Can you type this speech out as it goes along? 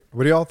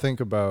What do y'all think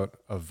about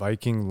a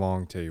Viking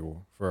long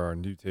table for our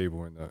new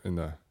table in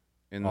the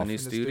new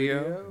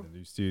studio?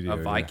 new studio? A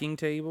Viking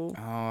table?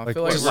 I Like-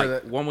 feel like,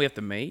 Like one we have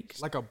to make?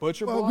 like a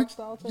butcher block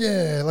style table.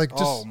 Yeah, like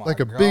just Oh my like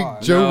a God. big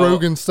Joe No.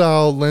 Rogan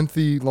style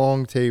lengthy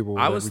long table.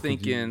 I that was we could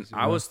thinking, use, you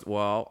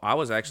know? I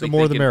was actually the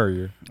more thinking, the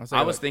merrier.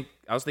 I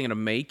was thinking of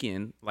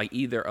making like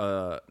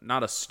either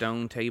not a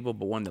stone table,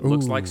 but one that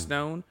looks like Ooh.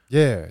 stone,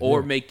 Yeah,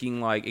 or yeah.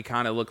 making like it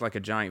kind of looked like a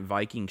giant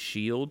Viking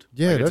shield.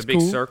 Yeah, like, it's that's a big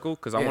cool. circle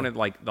because I Yeah. wanted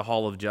like the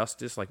Hall of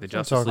Justice, like the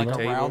That's what I'm Justice League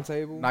talking Like a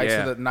table.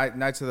 round table. Yeah.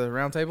 Knights of the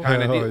Round Table.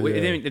 Kind of Oh, do.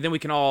 yeah. And then we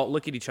can all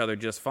look at each other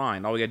just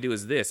fine. All we gotta do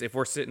is this. If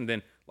we're sitting,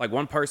 then like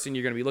one person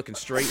you're gonna be looking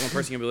straight, one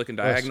person you're gonna be looking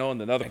diagonal,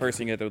 and another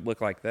person you're gonna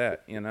look like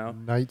that. You know.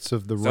 Knights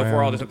of the So Round. if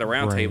we're all just at the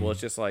round table, Brain.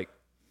 it's just like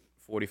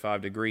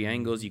 45-degree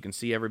angles. You can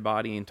see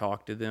everybody and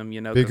talk to them. You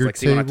know, because Bigger like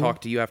see when I table.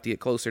 talk to you, I have to get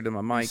closer to my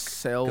mic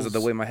because of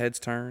the way my head's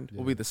turned.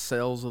 Will be the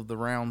cells of the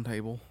round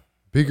table.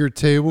 Bigger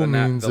table The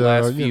means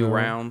last you few know,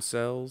 round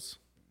cells.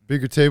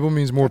 Bigger table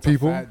means more That's a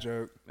people, fat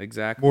joke.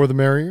 Exactly. more the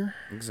merrier.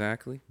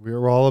 Exactly.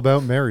 We're all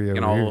about merry We over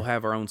can all here.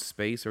 have our own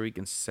space, or we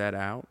can set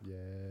out. Yeah,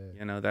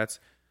 You know, that's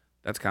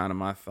kind of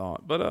my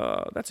thought.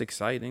 But that's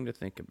exciting to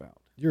think about.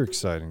 you're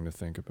exciting to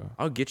think about.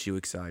 I'll get you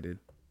excited.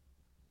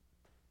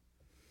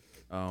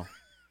 Oh,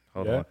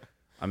 hold Yeah? on.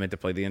 I meant to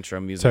play the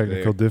intro music.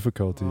 Technical there.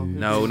 difficulties.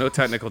 No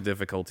technical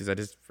difficulties. I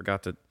just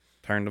forgot to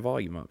turn the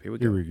volume up. Here we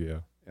go. Here we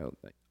go.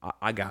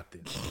 I got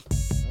this.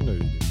 I know you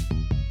do.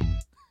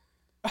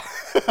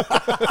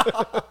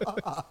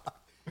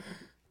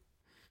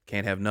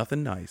 Can't have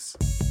nothing nice.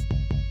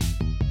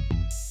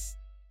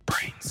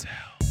 Brain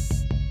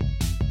cells.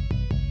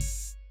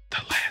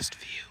 The last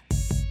view.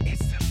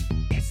 It's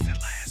the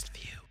last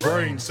view.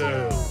 Brain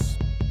cells.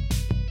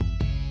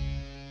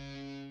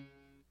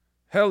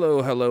 Hello,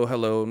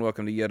 and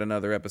welcome to yet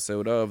another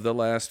episode of The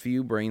Last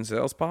Few Brain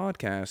Cells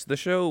Podcast, the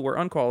show where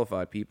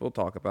unqualified people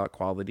talk about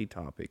quality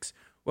topics.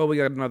 Well, we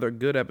got another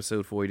good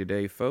episode for you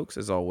today, folks.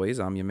 As always,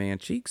 I'm your man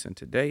Cheeks, and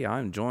today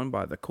I'm joined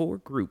by the core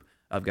group.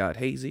 I've got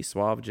Hazey,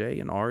 Suave Jay,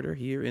 and Arter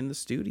here in the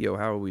studio.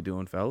 How are we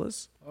doing,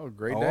 fellas? Oh,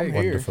 great Oh, day here.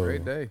 wonderful.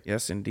 Great day.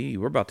 Yes, indeed.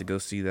 We're about to go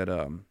see that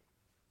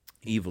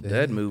Evil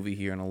Dead movie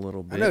here in a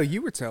little I bit. know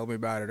you were telling me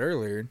about it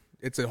earlier.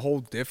 It's a whole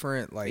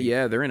different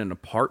Yeah, they're in an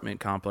apartment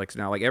complex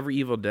now. Like every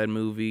Evil Dead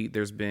movie,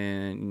 there's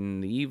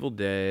been the Evil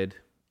Dead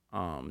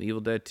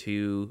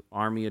 2,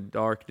 Army of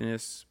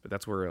Darkness, but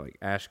that's where like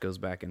Ash goes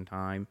back in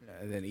time.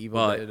 and then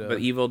Evil Dead. But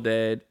Evil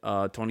Dead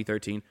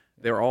 2013,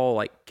 they're all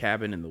like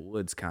cabin in the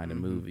woods kind of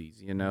movies,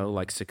 you know,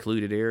 like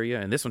secluded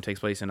area. And this one takes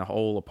place in a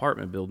whole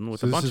apartment building with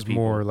So a this bunch is of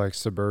people. more like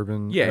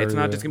suburban. Yeah, it's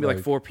not area, just gonna be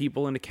like 4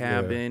 people in a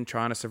cabin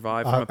trying to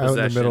survive from a out in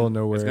possession. the middle of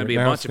nowhere. It's gonna be a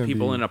Now bunch it's of gonna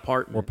people be in an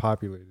apartment. more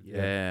populated.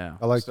 Yeah.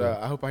 I like so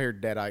that. I hope I hear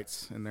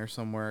Deadites in there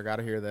somewhere. I got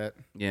to hear that.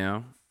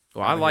 Yeah.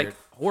 Well, I I hear like it.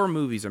 horror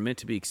movies are meant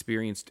to be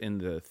experienced in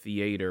the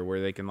theater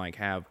where they can like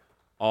have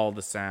all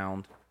the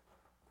sound.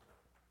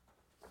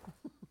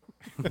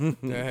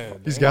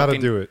 He's got to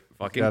Fucking- do it. He's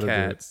Fucking gotta do it.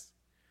 cats.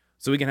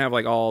 So we can have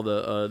like all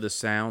the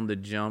sound, the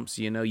jumps,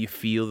 you know, you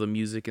feel the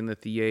music in the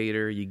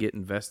theater, you get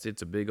invested.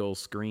 It's a big old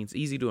screen. It's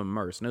easy to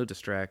immerse, no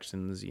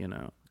distractions, you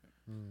know.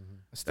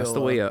 Still, That's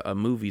the way a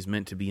movie's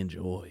meant to be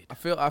enjoyed. I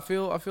feel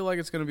like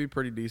it's gonna be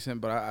pretty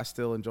decent, but I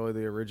still enjoy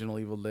the original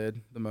Evil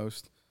Dead the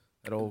most.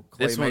 That old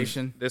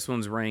claymation. This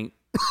one's ranked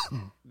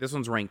this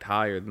one's ranked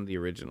higher than the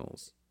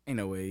originals. Ain't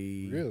no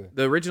way. Really?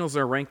 The originals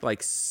are ranked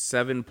like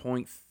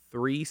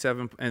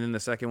 7.3, and then the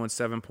second one's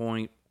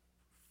 7.5,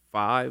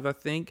 I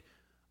think.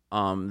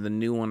 The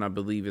new one I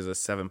believe is a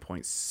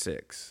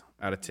 7.6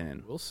 out of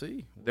 10. We'll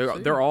see.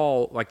 They're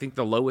all like, I think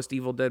the lowest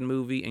Evil Dead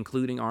movie,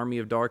 including Army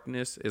of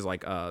Darkness, is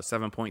like a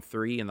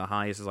 7.3, and the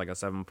highest is like a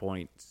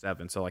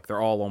 7.7. So like they're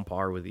all on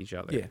par with each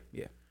other.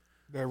 Yeah.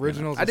 The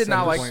originals. I did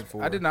not like.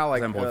 7.4. I did not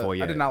like. 7.4,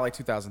 yeah. I did not like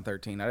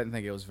 2013. I didn't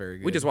think it was very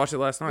good. We just watched it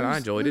last night. I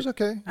enjoyed It was it.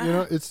 okay. You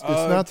know, it's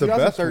not the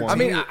best 2013. one. I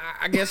mean,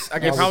 I guess.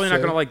 You're would probably not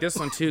say- gonna like this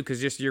one too,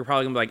 because you're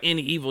probably gonna be like,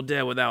 any Evil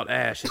Dead without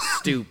Ash is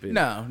stupid.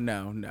 No.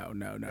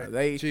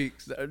 They.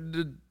 Cheeks.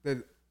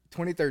 The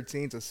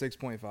 2013 is a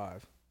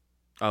 6.5.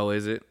 Oh,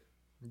 is it?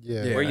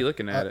 yeah. Where are you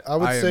looking at it? I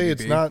would say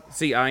it's IMDb. not,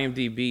 See,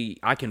 IMDb.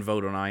 I can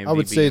vote on IMDb. I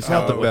would say it's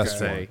not the Oh,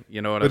 best okay. one,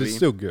 You know what but I mean? it's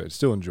still good. It's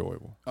still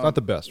enjoyable. It's not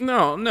the best one.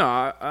 No,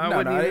 I No,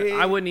 wouldn't. no, Even, it-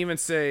 I wouldn't even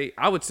say.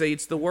 I would say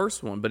it's the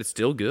worst one, but it's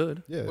still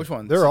good. Yeah. Which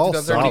one? They're all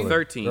 2013? solid.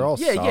 2013. They're all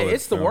Yeah, solid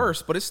it's the films.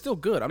 worst, but it's still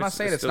good. I'm not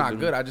saying it's still not good.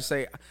 good. I just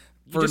say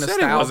You for just said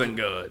nostalgia. it wasn't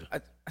good.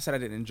 I said I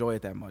didn't enjoy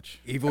it that much.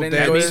 Evil I didn't Dead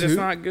That enjoy means it. it's 2?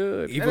 not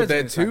good. That Evil doesn't mean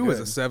Dead it's not 2 is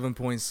a good.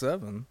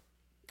 7.7.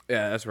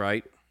 Yeah, that's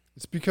right.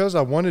 It's because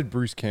I wanted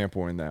Bruce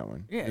Campbell in that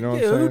one. Yeah, You know what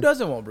I'm yeah, who saying?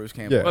 doesn't want Bruce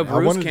Campbell? Yeah. But I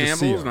Bruce wanted to see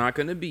Campbell's him. not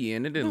going to be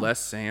in it unless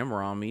Sam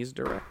Raimi's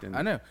directing.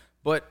 I know,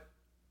 but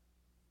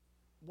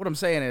what I'm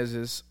saying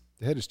is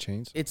The head has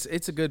changed. it's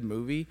a good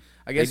movie.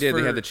 I They guess did.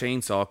 for, They had the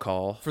chainsaw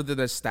call. for the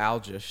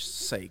nostalgia's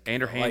sake.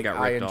 And her hand like, got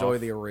I ripped enjoy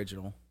off. the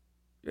original.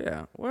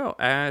 Yeah. Well,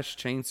 Ash,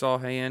 chainsaw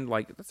hand,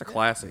 like that's a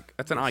classic.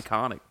 That's an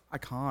iconic.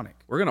 Iconic.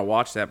 We're gonna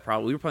watch that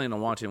probably. We were planning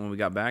on watching it when we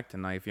got back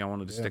tonight. If y'all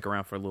wanted to stick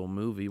around for a little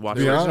movie, watch To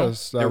be the original.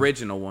 honest, The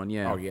original one,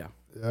 yeah. Oh yeah.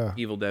 Yeah.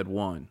 Evil Dead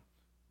 1.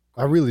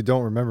 I really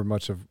don't remember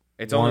much of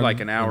It's only like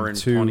an hour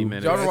and 20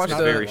 minutes. Did y'all ever watch It's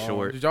the- very long.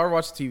 short. Did y'all ever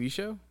watch the TV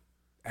show?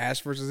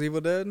 Ash versus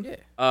Evil Dead. Yeah.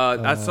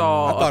 I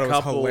saw I thought a it was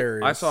couple.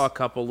 hilarious. I saw a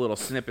couple little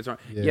snippets. Yeah,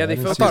 Yeah, I they didn't I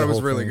focused. see thought the it was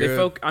whole really thing.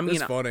 good. I mean,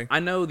 It's funny. I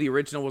know the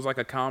original was like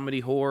a comedy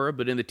horror,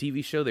 but in the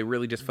TV show they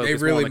really just They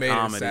focused really on the made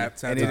comedy.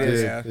 it And it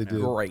is yeah. They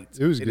did. great.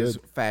 It was It is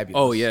good. fabulous.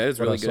 Oh yeah, it's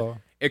What really I good. saw.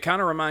 It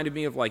kind of reminded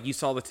me of like you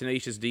saw the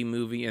Tenacious D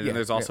movie, and Yeah, then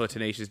there's also a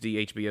Tenacious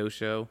D HBO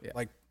show. Yeah.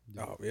 Like,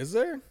 oh, is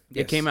there?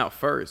 It came out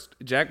first.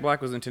 Jack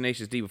Black was in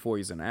Tenacious D before he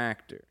was an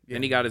actor.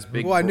 Then he got his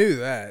big. Well, I knew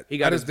that. He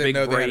got I his just didn't big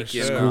know they had a break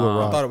in, show. School of I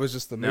Rock. thought it was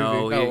just the movie.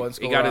 No, No, he it wasn't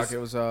he School got Rock. his. It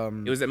was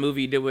It was that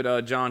movie he did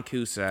with John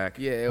Cusack.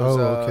 yeah. It was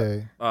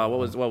Okay.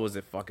 What was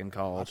it fucking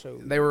called?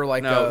 They were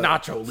like No,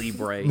 Nacho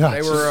Libre. No.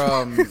 they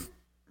were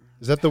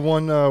Is that the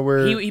one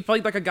where He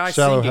played like a guy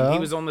Shallow singing. Hal? He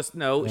was on this.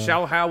 No,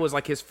 Shallow Hal was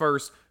like his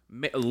first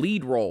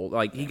lead role.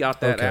 Like he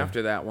got that Okay.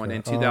 after that one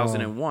in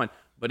 2001.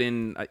 But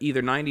in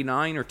either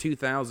 99 or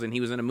 2000,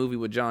 he was in a movie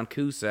with John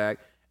Cusack,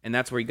 and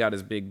that's where he got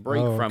his big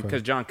break Oh, from. okay.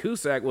 Because John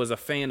Cusack was a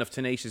fan of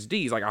Tenacious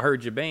D. He's like, I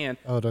heard your band.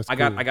 Oh, that's I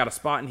got cool. I got a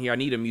spot in here. I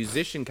need a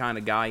musician kind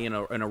of guy in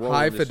a role.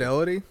 High in this."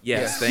 Fidelity.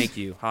 Yes, thank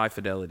you. High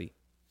Fidelity.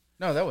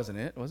 no, that wasn't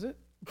it, was it?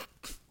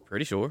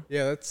 Pretty sure.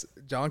 Yeah, that's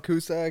John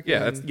Cusack.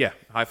 Yeah, and that's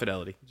High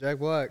Fidelity. Jack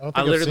Black. I don't I think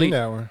I've literally- seen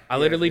that one. I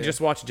literally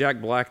just watched Jack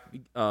Black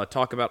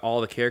talk about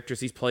all the characters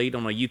he's played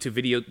on a YouTube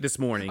video this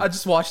morning. I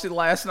just watched it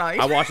last night.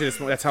 I watched it this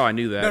morning. That's how I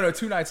knew that. no,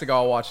 2 nights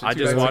ago I watched it. I Two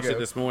just nights watched ago. it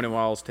this morning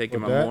while I was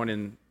taking What, my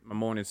that?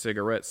 morning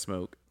cigarette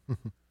smoke.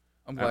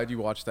 I'm glad you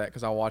watched that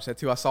because I watched that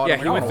too. I saw it. Yeah, I'm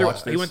he like, went I through wanna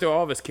watch he this. went through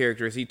all of his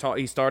characters.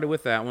 He started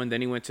with that one, then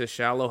he went to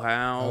Shallow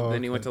Hal,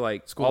 then he went to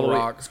like School all of the way-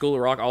 Rock. School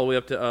of Rock, all the way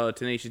up to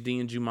Tenacious D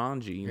and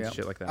Jumanji and Yeah.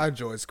 shit like that. I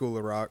enjoyed School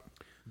of Rock.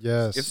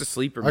 Yes. It's a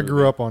sleeper I grew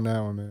movie. up on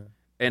that one, man.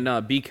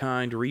 And Be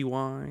Kind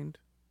Rewind,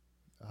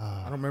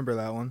 I don't remember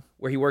that one.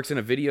 where he works in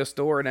a video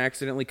store and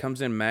accidentally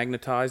comes in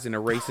magnetized and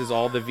erases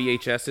all the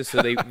VHSs,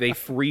 so they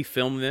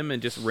refilm them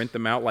and just rent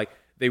them out. Like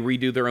they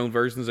redo their own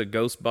versions of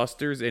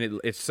Ghostbusters,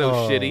 and it's so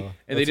Oh, shitty.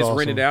 And they that's just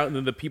rent it awesome. out, and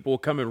then the people will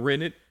come and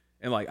rent it.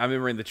 And like I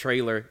remember in the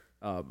trailer,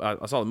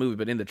 I saw the movie,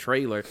 but in the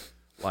trailer,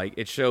 like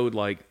it showed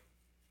like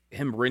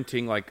him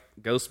renting like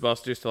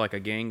Ghostbusters to like a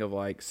gang of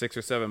like 6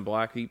 or 7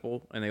 black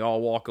people, and they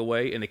all walk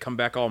away, and they come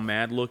back all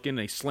mad looking. And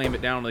they slam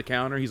it down on the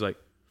counter. He's like,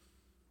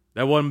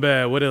 "That wasn't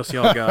bad. What else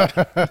y'all got?"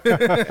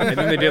 And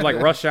then they did like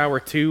Rush Hour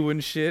 2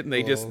 and shit, and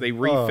they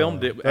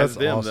refilmed it as that's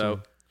them awesome.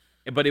 though.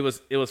 But it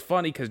was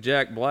funny because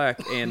Jack Black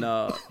and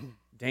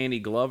Danny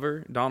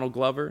Glover, Donald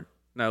Glover,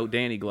 no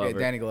Danny Glover, Yeah,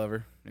 Danny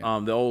Glover.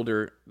 Yeah. the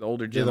older Yeah,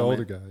 the gentleman,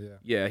 older guy, yeah.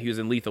 yeah, he was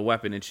in Lethal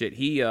Weapon and shit.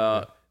 He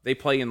they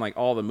play in like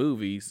all the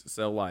movies.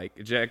 So like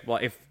Jack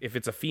Black, if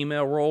it's a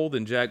female role,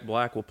 then Jack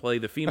Black will play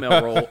the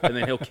female role, and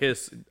then he'll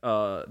kiss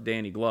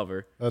Danny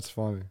Glover. That's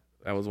funny.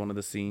 That was one of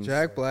the scenes.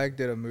 Jack Black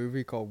did a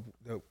movie called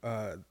the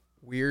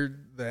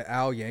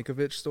Al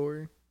Yankovic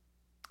story.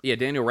 Yeah,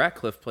 Daniel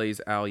Radcliffe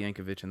plays Al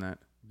Yankovic in that.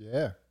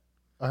 Yeah.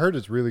 I heard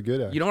it's really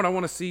good, actually. You know what I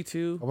want to see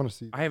too? I want to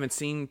see. I haven't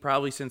seen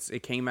probably since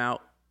it came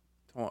out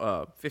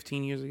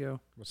 15 years ago,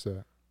 What's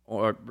that?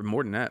 or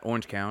more than that.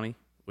 Orange County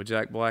with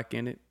Jack Black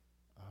in it.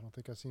 I don't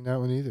think I've seen that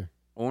one either.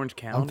 Orange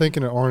County. I'm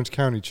thinking of Orange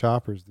County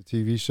Choppers, the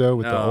TV show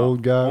with the No,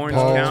 old guy, Orange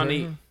Paul,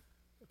 County.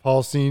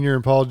 Paul Sr.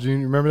 and Paul Jr.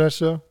 Remember that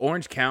show?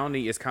 Orange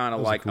County is kind That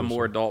of was a like cool a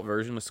more show. adult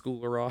version of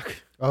School of Rock.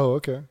 Oh,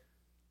 okay.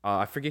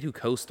 I forget who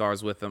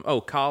co-stars with them. Oh,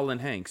 Colin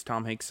Hanks,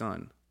 Tom Hanks'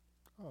 son.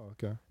 Oh,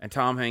 okay. And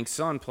Tom Hanks'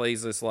 son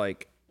plays this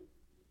like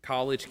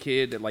college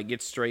kid that like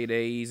gets straight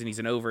A's, and he's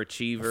an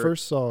overachiever I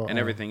first saw and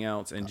everything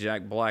else. And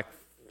Jack Black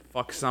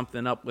fucks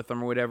something up with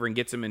him or whatever and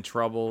gets him in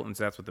trouble, and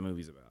so that's what the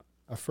movie's about.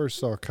 I first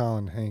saw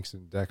Colin Hanks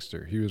in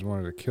Dexter. He was one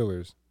of the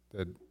killers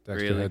that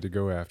Dexter Really? had to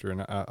go after,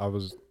 and I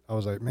was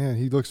like, man,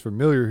 he looks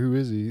familiar. Who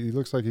is he? He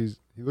looks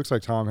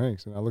like Tom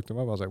Hanks, and I looked him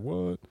up. I was like,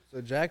 what? So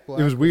Jack Black.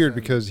 It was weird in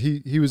because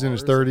he was in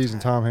his Mars 30s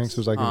and Tom Hanks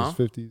was like in Uh-huh.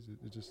 his 50s.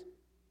 It just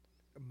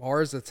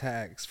Mars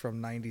Attacks from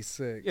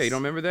 '96. Yeah, you don't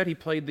remember that? He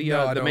played the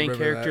No, I don't main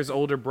remember character's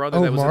older brother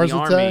that was Mars in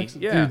the army. Attacks?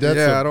 Yeah, Dude, that's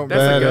Yeah, a I don't-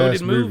 That's a badass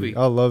goated movie.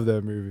 I love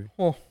that movie.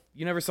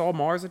 you never saw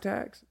Mars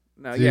Attacks?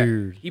 No,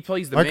 Dude. yeah. He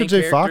plays the Michael main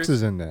J. character's- Fox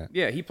is in that.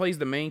 Yeah, he plays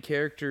the main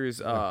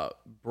character's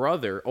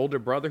older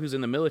brother who's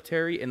in the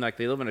military, and like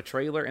they live in a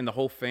trailer, and the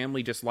whole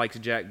family just likes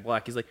Jack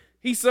Black. He's like,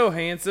 he's so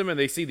handsome, and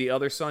they see the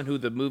other son who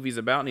the movie's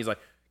about, and he's like,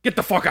 get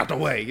the fuck out the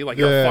way. You're like,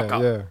 yo, Yeah, fuck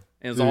up. yeah.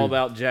 And it's Dude. all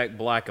about Jack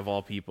Black of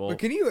all people. But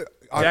can you?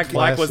 Jack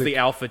Black was Classic. the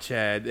alpha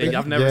Chad.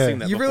 I've never Yeah. seen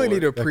that You before. really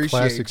need to That appreciate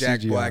classic Jack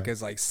CGI. Black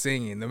as like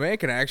singing. The man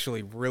can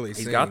actually really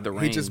sing. got the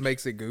He just range.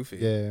 makes it goofy.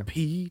 Yeah.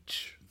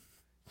 Peach.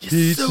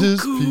 Peaches,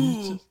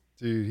 peaches.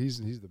 Dude, he's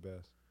the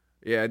best.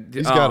 Yeah,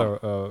 He's got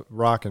a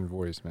rocking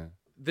voice, man.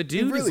 the He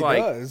dude is really like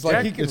does. Like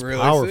Jack, he can It's really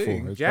powerful.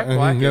 sing. It's- Jack and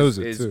Black he knows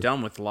it is too.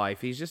 done with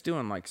life. He's just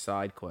doing like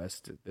side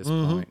quests at this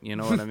point. You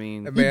know what I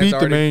mean? That He man's beat the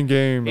already- main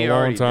game He a long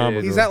already time did.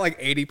 ago. He's at like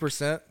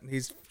 80%.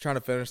 He's trying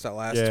to finish that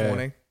last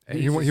 20.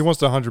 He wants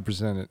to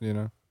 100% it, you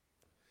know?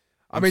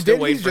 I I'm mean, still didn't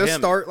he waiting for just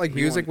him. start like He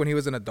music won- when he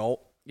was an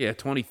adult? Yeah,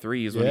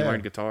 23 is when he Yeah.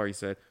 learned guitar. He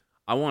said,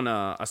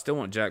 "I still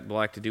want Jack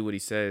Black to do what he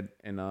said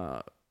in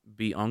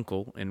be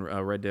Uncle in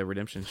a Red Dead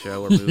Redemption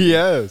show or movie.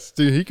 Yes,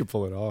 dude, he could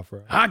pull it off,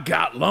 right? I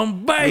got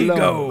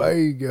lumbago.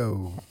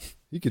 Lumbago.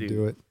 He could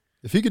do it.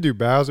 If he could do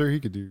Bowser, he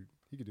could do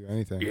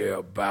anything.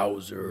 Yeah,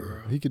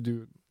 Bowser. He could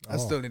do it. I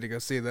still need to go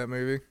see that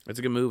movie. It's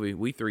a good movie.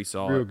 We three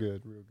saw real it.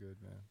 good,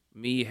 man.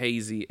 Me,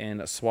 Hazey,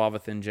 and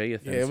Suave Jay. Yeah,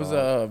 it was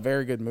a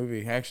very good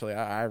movie. Actually,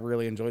 I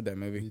really enjoyed that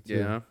movie.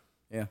 Yeah.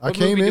 I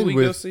came in we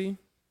with go see?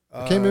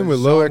 I came in with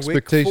low John Wick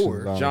expectations.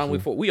 4. honestly. John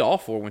Wick 4. We all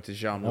four went to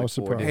John I Wick was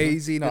 4. surprised.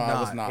 Hazey did No, I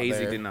was not. not Hazey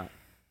there. did not.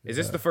 Is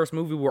this the first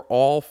movie we're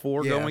all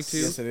four Yes. going to?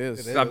 Yes, it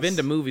is. 'Cause I've been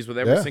to movies with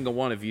every Yeah. single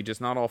one of you,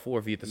 just not all four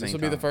of you at the This same will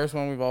time. be the first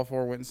one we've all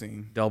four went and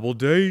seen. Double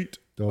date.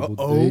 Double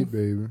Uh-oh. date,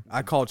 baby.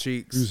 I call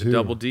cheeks. Who's The who?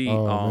 double D.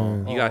 Oh, Oh,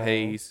 man. you got Aw.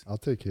 Hayes. I'll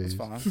take It's Hayes.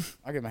 fine.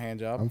 I'll get my hand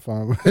job. I'm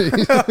fine with Hayes.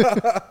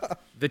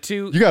 The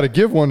two. You got to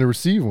give one to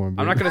receive one. I'm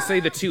baby. not gonna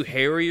say the two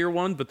hairier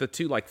one, but the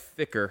two like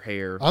thicker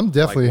hair. I'm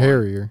definitely like one.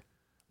 hairier.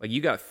 Like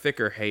you got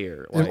thicker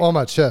hair. And Like, on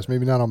my chest,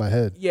 maybe not on my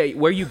head. yeah,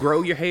 where you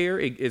grow your hair,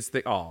 it's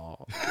the Aw.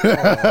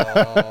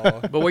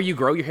 But where you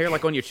grow your hair,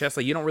 like on your chest,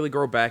 like you don't really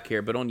grow back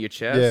hair, but on your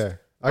chest. Yeah.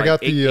 I like,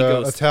 got it the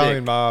goes Italian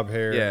thick. mob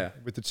hair. Yeah.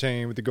 With the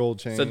chain, with the gold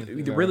chain. So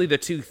you know. really, the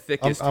two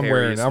thickest. I'm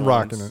wearing it. hairiest I'm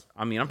rocking ones- it.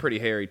 I mean, I'm pretty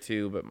hairy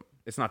too, but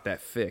it's not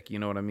that thick. You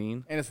know what I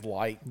mean? And it's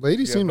light.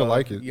 Ladies You seem have, to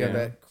like it. You have Yeah.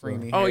 that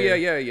creamy Oh hair.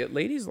 yeah.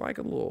 Ladies like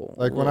a little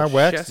Like, when little I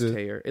waxed chest it,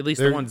 hair. At least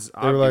they the ones were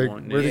I'd be like,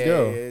 wanting. "Where'd it Yeah.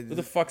 go?" Who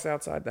the fuck's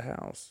outside the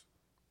house?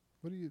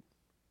 What are you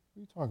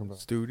talking about?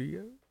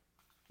 Studio.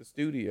 The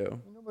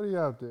studio. Ain't nobody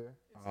out there.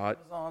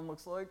 Amazon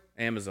looks like.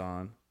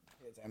 Amazon.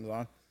 Yeah, it's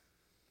Amazon.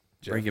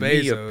 Jeff Bringing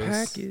me a Bezos.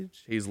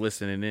 package. He's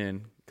listening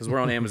in because we're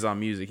on Amazon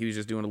Music. He was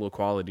just doing a little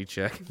quality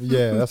check.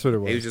 Yeah, that's what it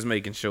was. He was just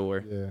making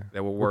sure yeah.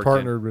 that we're We're working.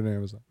 partnered with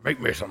Amazon. Make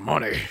me some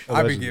money. I be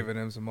Allegedly. giving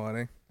him some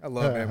money. I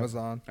love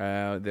Amazon.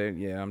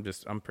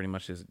 I'm pretty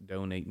much just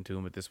donating to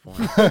him at this point.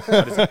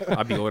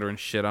 I'd be ordering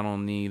shit I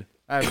don't need.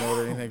 I haven't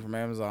ordered anything from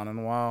Amazon in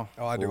a while.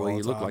 Oh, I do Boy, all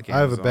you the look time. like I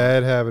have a Amazon.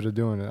 bad habit of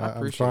doing it. I I'm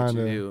appreciate trying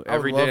You to. do. I would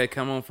Every love- day I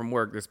come home from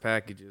work, there's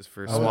packages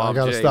for I Suave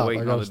gotta Jay stop. waiting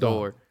I on gotta the stop.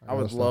 door. I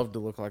would love to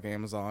look like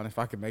Amazon if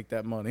I could make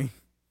that money.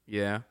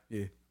 Yeah.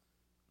 Yeah.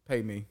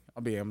 Pay me.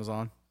 I'll be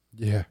Amazon.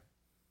 Yeah.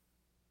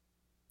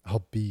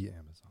 I'll be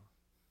Amazon.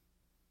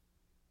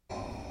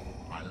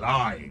 I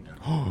lied.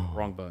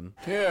 Wrong button.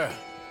 Yeah.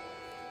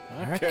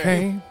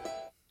 Okay.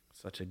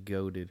 Such a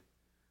goaded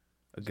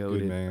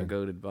man.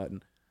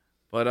 button.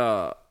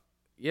 But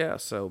yeah,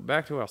 so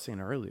back to what I was saying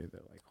earlier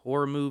though. Like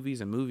horror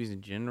movies and movies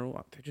in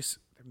general, they're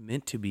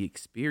meant to be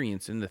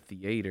experienced in the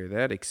theater.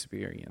 That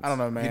experience. I don't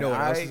know, man. You know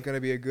what else is going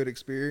to be a good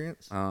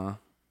experience? Uh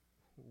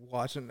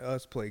Watching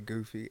us play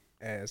goofy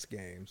ass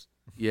games.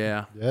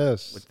 yeah.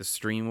 Yes. With the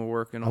stream we're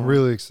working on. I'm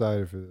really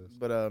excited for this.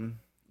 But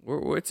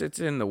It's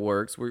in the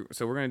works. We're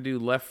gonna do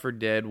Left 4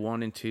 Dead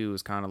 1 and 2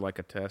 is kind of like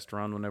a test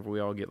run whenever we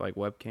all get like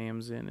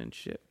webcams in and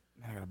shit.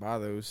 I gotta buy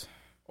those.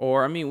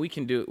 Or I mean, we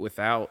can do it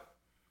without.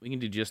 We can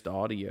do just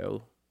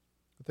audio.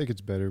 I think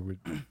it's better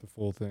with the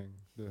full thing.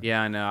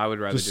 Yeah, I know. I would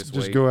rather Just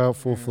wait. go out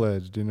full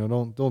fledged. You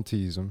know, don't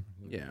tease them.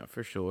 Yeah,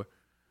 for sure.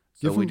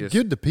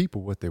 Give the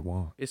people what they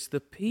want. It's the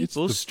It's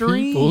people's the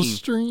stream. people's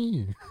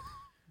stream.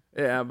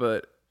 Yeah,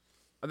 but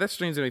that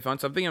stream's gonna be fun.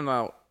 So I'm thinking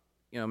about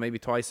maybe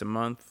twice a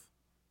month.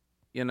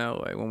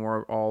 Like when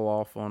we're all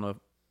off on a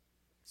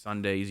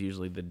Sunday's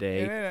usually the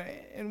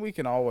day. And we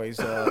can always,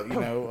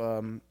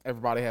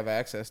 everybody have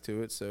access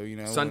to it. So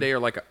Sunday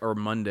or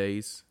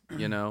Mondays.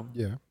 Yeah.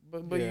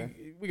 But Yeah.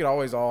 we could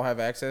always all have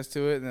access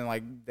to it, and then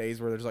like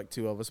days where there's like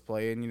two of us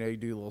playing, you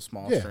do a little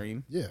small Yeah.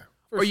 stream. Yeah.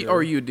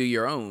 Or you do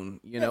your own,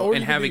 or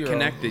and you have can it do your own.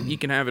 connected. You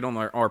can have it on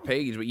our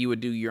page, but you would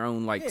do your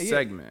own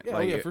segment. Yeah,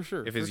 like for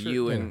sure, If for it's sure.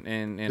 you Yeah.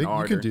 and You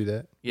Arter. can do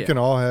that. Yeah. You can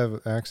all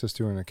have access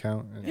to an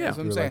account. And Yeah. That's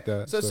what I'm do it saying. like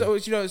that. So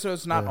it's so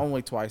it's not Yeah.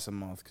 only twice a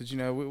month because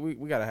we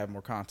got to have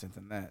more content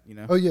than that.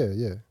 Oh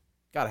yeah.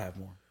 Got to have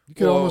more. You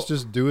can Well- almost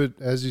just do it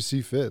as you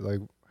see fit,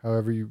 like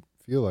however you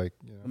feel like.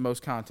 The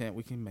most content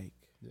we can make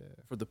Yeah.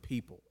 for the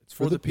people. It's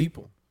for the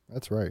people.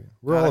 That's right.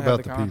 We're Gotta all have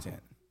about the people.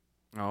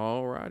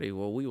 Alrighty,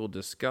 well, we will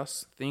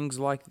discuss things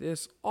like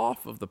this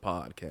off of the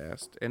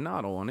podcast and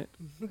not on it.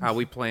 How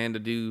we plan to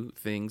do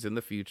things in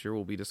the future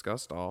will be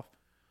discussed off.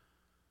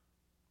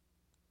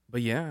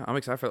 But yeah, I'm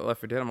excited for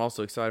Left 4 Dead. I'm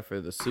also excited for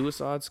the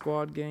Suicide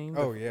Squad game.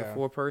 Oh, the yeah.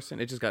 4-person.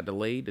 It just got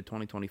delayed to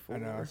 2024. I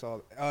know. I saw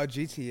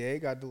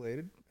GTA got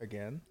delayed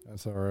again.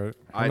 That's all right.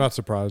 I- I'm not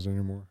surprised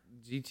anymore.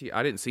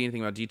 I didn't see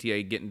anything about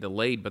GTA getting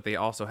delayed, but they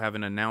also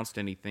haven't announced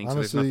anything, so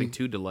there's Honestly, nothing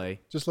to delay.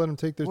 Just let them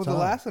take their Well, time. the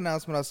last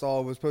announcement I saw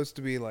was supposed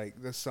to be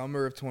like the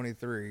summer of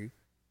 23.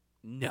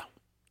 No.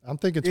 I'm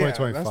thinking Yeah,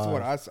 2025. that's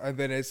what I saw. And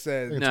then it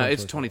said, It's No,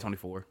 it's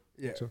 2024. 2024.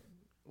 yeah. So-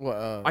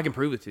 What? I can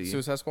prove it to you.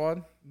 Suicide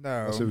Squad.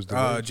 No. Unless it was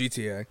delayed.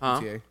 GTA. Huh?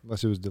 GTA.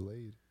 Unless it was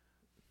delayed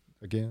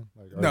again.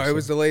 No, it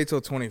was delayed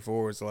till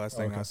 24 was the last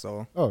thing I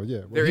saw. Oh yeah,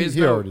 well, There he, is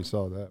he no- already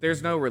saw that.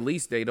 There's no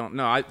release date on.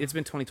 It's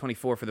been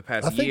 2024 for the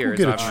past I think year. we'll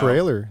get as a I've-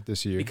 trailer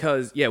this year,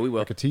 Because we will.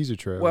 like a teaser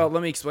trailer. Well,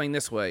 let me explain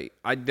this way.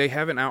 They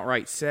haven't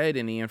outright said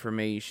any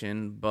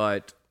information,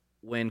 but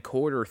when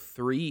quarter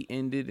 3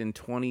 ended in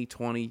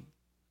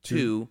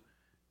 2022,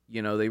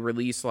 they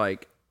released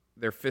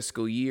their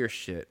fiscal year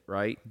shit,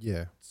 right?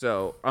 Yeah.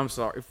 So I'm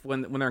sorry if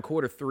when they're in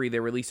quarter 3, they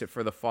release it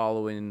for the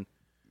following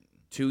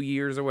 2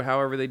 years or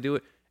however they do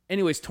it.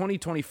 Anyways,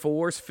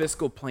 2024's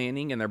fiscal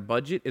planning and their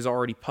budget is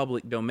already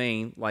public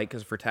domain, like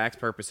because for tax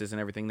purposes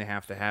and everything, they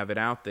have to have it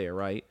out there,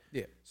 right?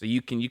 Yeah. So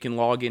you can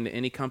log into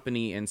any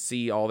company and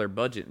see all their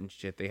budget and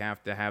shit. They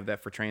have to have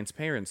that for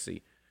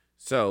transparency.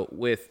 So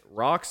with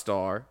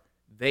Rockstar,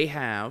 they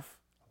have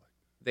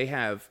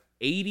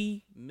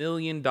 $80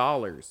 million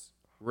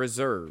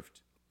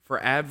reserved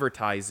for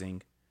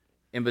advertising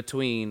in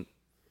between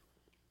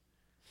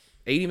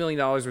 $80 million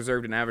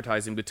reserved in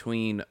advertising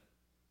between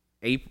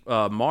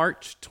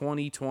March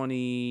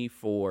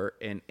 2024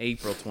 and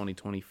April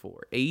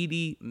 2024.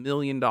 $80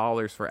 million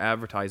for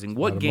advertising.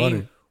 What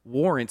game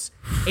warrants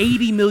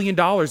 $80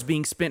 million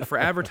being spent for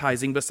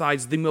advertising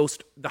besides the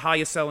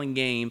highest selling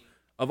game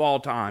of all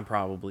time,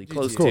 probably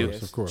close to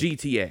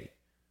GTA?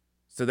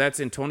 So that's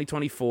in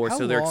 2024.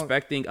 So they're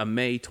expecting a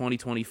May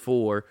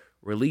 2024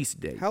 release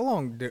date. How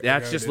long?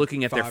 That's just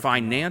looking at their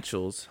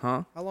financials,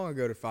 huh? How long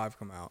ago did 5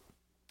 come out?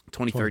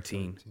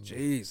 2013.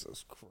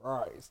 Jesus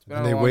Christ!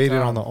 And they waited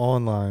on the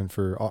online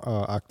for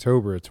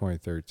October of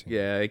 2013.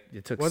 Yeah,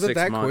 it took Was 6 it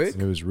that months. quick?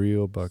 And it was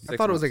real bucky. I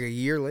thought it was like a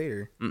year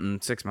later.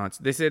 6 months.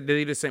 They said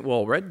they just saying,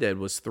 well, Red Dead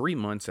was 3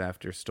 months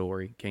after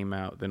story came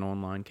out, then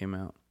online came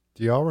out.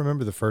 Do y'all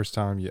remember the first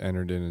time you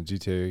entered in a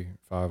GTA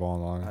 5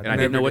 online? And I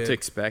didn't know what to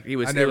expect.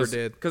 I never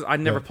did because I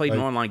never played an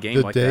online game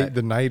like that.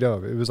 The night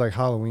of it was like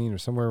Halloween or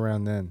somewhere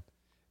around then,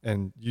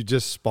 and you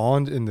just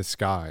spawned in the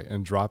sky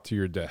and dropped to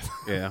your death.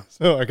 Yeah.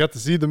 So I got to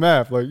see the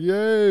map, like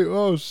yay,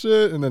 oh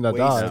shit, and then I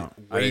died.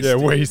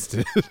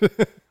 Wasted.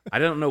 I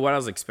don't know what I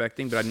was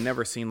expecting, but I'd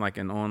never seen like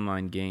an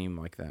online game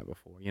like that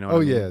before. You know? What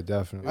Oh I mean? yeah,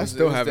 definitely. I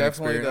still haven't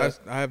definitely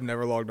experienced. I have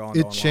never logged on. To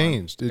It online.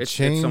 changed. It It's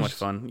changed. so much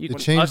fun. It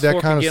changed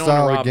that kind of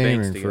style of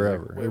gaming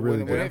forever. It really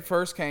When did. it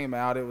first came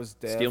out, it was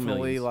definitely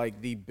millions.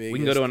 like the biggest. We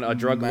can go to a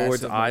drug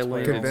lord's massive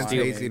island multiplayer and Convince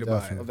steal Hazey to buy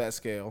Definitely. it. of that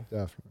scale.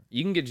 Definitely.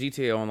 You can get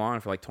GTA Online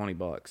for like $20.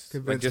 Like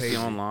Convince just the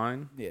Hazey.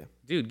 online. Yeah.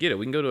 Dude, get it.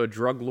 We can go to a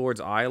drug lord's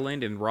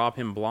island and rob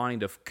him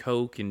blind of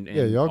coke and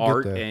y'all get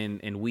art that.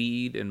 and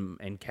weed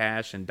and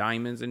cash and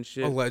diamonds and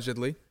shit.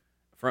 Allegedly.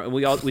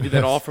 We do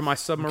that all from my You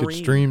submarine. could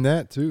stream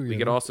that too. We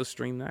could also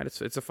stream that.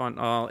 It's a fun.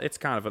 It's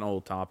kind of an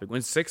old topic.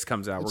 When 6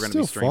 comes out, It's we're gonna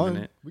be still streaming fun.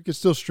 it. We could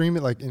still stream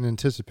it like in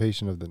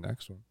anticipation of the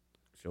next one.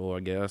 Sure,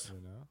 I guess.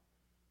 You know,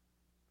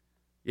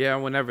 Yeah,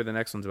 whenever the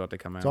next one's about to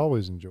come it's out.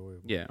 always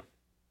enjoyable. Yeah.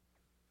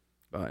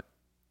 But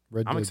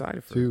Red I'm Dead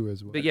excited for 2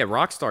 as well. But yeah,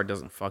 Rockstar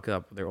doesn't fuck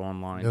up their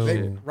online No.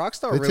 shit.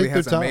 Rockstar They really take their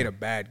hasn't time. made a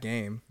bad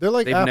game. They're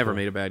like They've Apple. never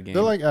made a bad game.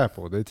 They're like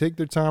Apple. They take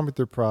their time with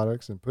their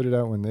products and put it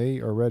out when they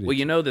are ready. Well,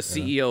 you know, the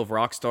CEO of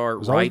Rockstar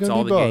There's always writes gonna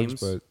all be the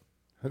bugs, games.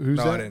 But who's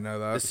No, that? I didn't know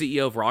The that.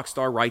 CEO of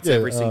Rockstar writes Yeah,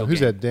 every single who's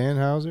game. that? Dan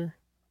Houser?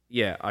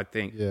 Yeah, I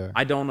think. Yeah.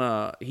 I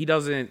don't. He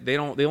doesn't. They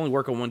only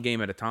work on one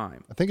game at a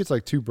time. I think it's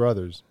like two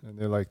brothers, and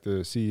they're like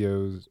the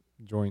CEOs,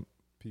 joint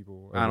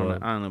people. I don't know.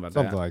 I don't know about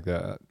Something that. like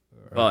that.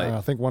 But And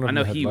I think one of I them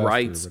know had he left or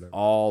writes whatever.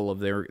 all of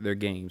their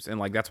games, and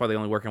like that's why they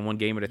only work on one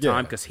game at a Yeah.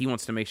 time because he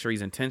wants to make sure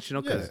he's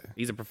intentional because Yeah.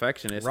 he's a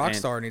perfectionist. and-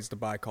 Rockstar needs to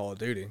buy Call of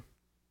Duty.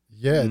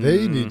 Yeah,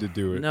 they need to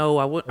do it. No,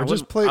 I wouldn't. Or I just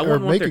wouldn't, play- I or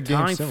wouldn't want make their a game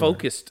time similar.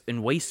 focused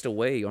and waste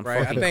away on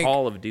Right, I fucking think-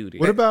 Call of Duty.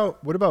 What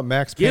about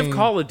Max Payne? Give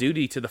Call of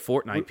Duty to the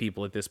Fortnite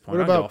people at this point.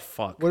 What I don't about give a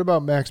fuck. What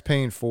about Max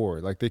Payne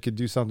 4? Like they could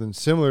do something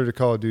similar to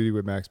Call of Duty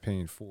with Max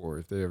Payne 4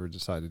 if they ever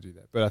decide to do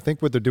that. But I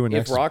think what they're doing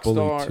If next is Bully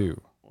Rockstar-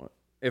 2.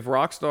 If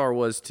Rockstar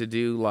was to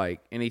do like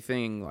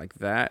anything like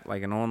that,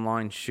 like an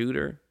online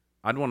shooter,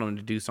 I'd want them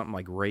to do something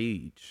like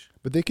Rage,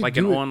 But they could like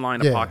do an it-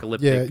 online yeah,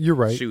 apocalyptic yeah, you're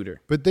right. shooter.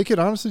 But they could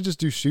honestly just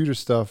do shooter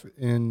stuff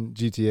in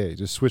GTA.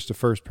 Just switch to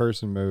first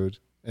person mode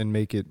and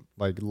make it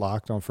like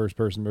locked on first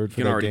person mode. You For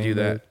can their already game do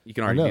that. mode. You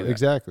can I already know, do that.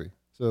 exactly.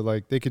 So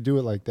like they could do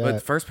it like that.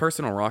 But first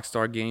person on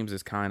Rockstar games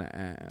is kind of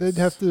ass. They'd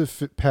have to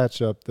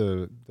patch up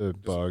the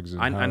bugs.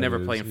 And I how never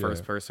it play is, in yeah.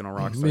 first person on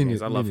Rockstar Me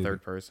games. I neither- love me neither.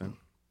 third person.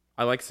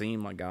 I like seeing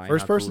my guy. and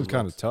First how cool person's it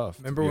kind looks. of tough.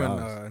 to Remember be when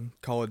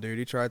honest. Call of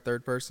Duty tried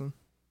third person?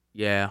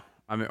 Yeah,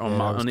 I mean Yeah, that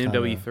was on kinda-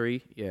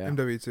 MW3. Yeah.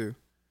 MW2.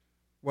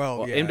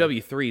 Well, yeah.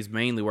 MW3 is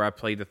mainly where I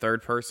played the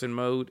third person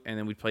mode, and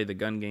then we'd play the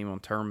gun game on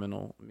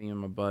terminal, me and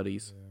my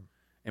buddies,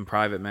 in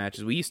private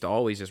matches. We used to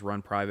always just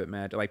run private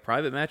matches. Like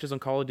private matches on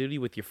Call of Duty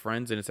with your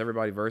friends, and it's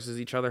everybody versus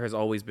each other, has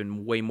always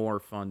been way more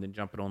fun than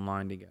jumping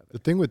online together. The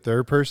thing with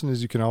third person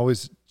is you can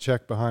always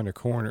check behind a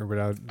corner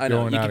without I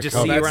know, going you out can of just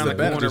cover. see That's around the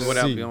the corner benefit.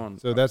 without See. going.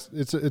 So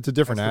it's a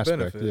different That's the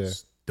aspect. Yeah,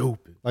 benefits.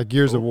 Stupid. like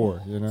Gears of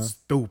War. You know.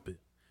 Stupid.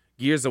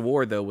 Gears of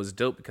War though was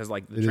dope because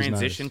like the It is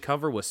transition nice.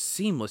 cover was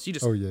seamless. You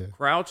just Oh, yeah.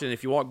 crouch, and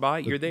if you walk by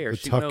it, you're there. The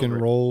shooting tuck and over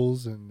it.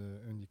 rolls and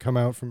you come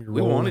out from your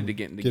We roll wanted and to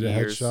get into get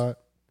Gears. a headshot.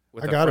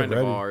 With I a got it friend of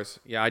ready. ours.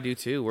 Yeah, I do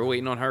too. We're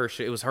waiting on her.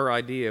 It was her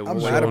idea. I'm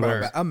We're mad waiting on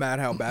her. I'm mad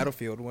how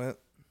Battlefield went.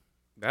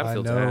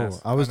 Battlefield's I know.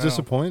 ass. I was I know.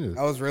 disappointed.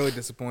 I was really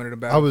disappointed in I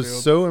Battlefield.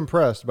 was so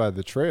impressed by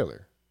the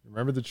trailer.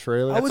 Remember the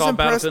trailer? I was all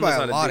impressed Battlefield by knows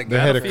how a to lot do. of They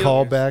had a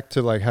Battlefield- callback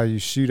to like how you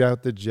shoot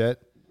out the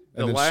jet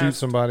and The then shoot last-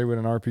 somebody with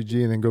an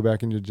RPG and then go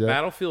back in your jet.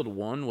 Battlefield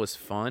 1 was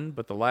fun,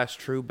 but the last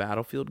true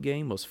Battlefield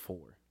game was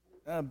 4.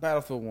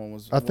 Battlefield 1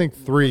 was. I think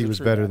 3 was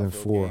a true better than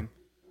Battlefield 4. game.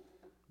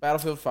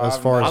 Battlefield 5. As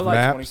far and as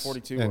Battlefield maps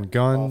 2042 and were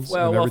guns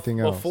awful. and everything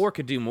well, else. 4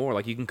 could do more.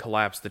 Like you can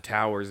collapse the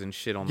towers and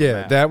shit on the Yeah,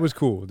 map. that was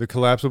cool. The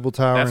collapsible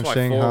tower That's in why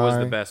Shanghai. 4 was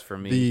the best for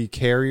me. The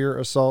carrier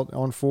assault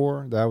on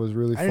 4, that was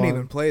really fun. I didn't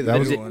even play that the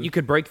was new one. You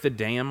could break the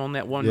dam on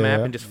that one Yeah, map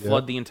and just yeah.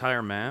 flood the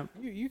entire map.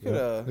 You could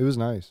it was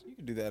nice. you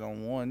could do that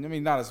on 1. I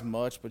mean, not as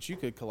much, but you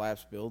could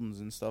collapse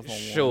buildings and stuff on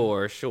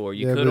 1. Sure.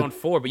 You Yeah, could but- on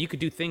 4, but you could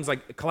do things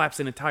like collapse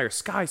an entire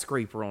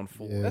skyscraper on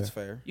 4. Yeah. That's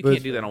fair. You But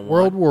can't do that on 1.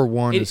 World War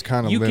One It- is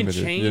kind of you can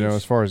limited, change- you know,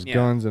 as far as yeah.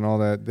 guns and all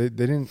that. They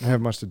didn't have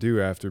much to do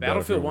after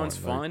Battlefield 1. 1's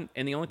fun,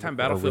 and the only time or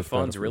Battlefield with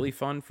Fun's Battlefield. really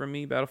fun for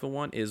me, Battlefield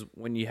 1, is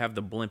when you have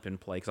the blimp in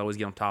play, because I always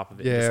get on top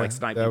of it and Yeah, just like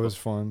snipe that people. was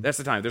fun. That's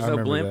the time. There's I no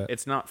remember blimp. that.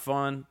 It's not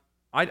fun.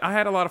 I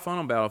had a lot of fun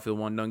on Battlefield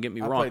 1, don't get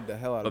me I wrong. played the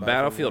hell out of But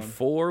Battlefield Battlefield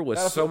 4 was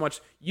so Battlefield-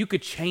 much. You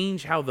could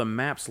change how the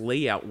map's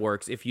layout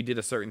works if you did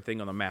a certain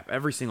thing on the map.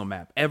 Every single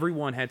map.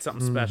 Everyone had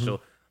something Mm-hmm.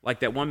 special. Like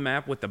that one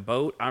map with the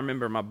boat. I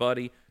remember my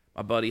buddy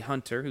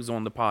Hunter, who's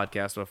on the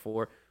podcast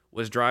before,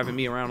 was driving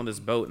me around on this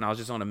boat, and I was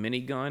just on a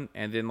minigun,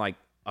 and then like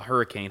a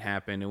hurricane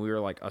happened, and we were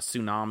like a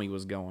tsunami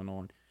was going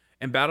on.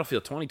 And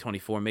Battlefield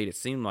 2024 made it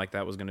seem like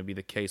that was going to be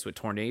the case with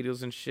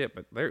tornadoes and shit,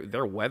 but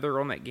their weather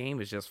on that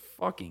game is just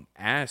fucking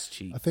ass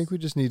cheeks. I think we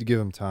just need to give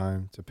them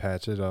time to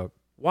patch it up.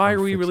 Why and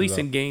are we fix it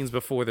releasing up. games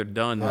before they're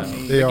done? Though?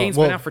 mean, They the are- game's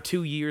well, been out for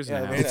 2 years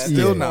Yeah, now. man, It's at this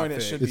EA. point, it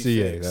should It's be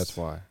EA, fixed. that's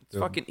why. It's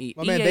fucking EA.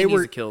 My man, EA they needs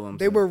were to kill them.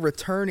 they were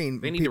returning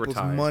They need to people's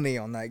retire. money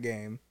on that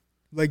game.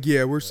 Like,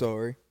 yeah, we're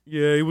sorry.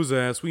 Yeah, it was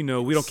ass. We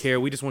know. We don't care.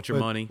 We just want your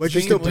But- money. but They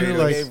you still literally do,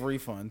 like- gave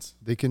refunds.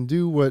 They can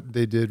do what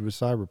they did with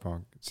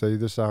Cyberpunk. Say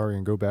they're sorry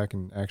and go back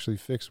and actually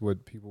fix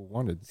what people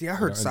wanted. See, I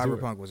heard you know, and do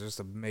it. Cyberpunk was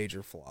just a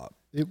major flop.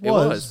 It It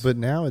was, was. but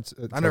now it's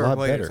I a never lot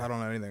played better. it, so I don't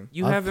know anything.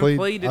 You I've haven't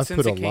played it I've since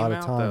put it a came lot out,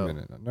 of time though. in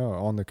it. No,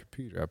 on the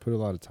computer. I put a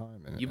lot of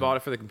time in it. You bought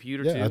it for the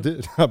computer Yeah, too? I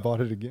did. I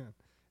bought it again,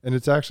 and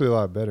it's actually a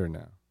lot better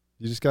now.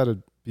 You just got to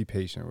be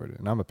patient with it,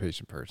 and I'm a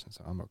patient person,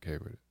 so I'm okay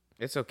with it.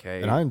 It's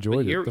okay. And I enjoyed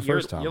But it you're, the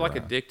first time You're like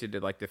around. addicted to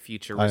like the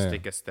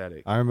futuristic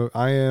aesthetic. I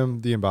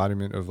am the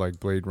embodiment of like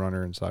Blade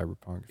Runner and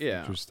Cyberpunk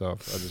Yeah. future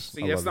stuff.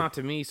 See, I that's love not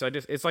to me. So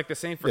it's like the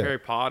same for Yeah. Harry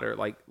Potter.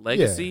 Like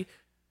Legacy.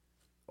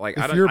 Like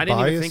If I you're didn't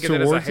even biased think of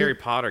it as a towards Harry it,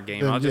 Potter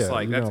game. then I was just yeah,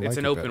 like, you're it's gonna an like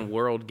it open better.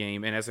 world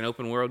game, and as an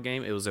open world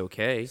game, it was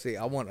okay. See,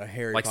 I want a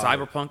Harry Like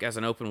Potter. Cyberpunk as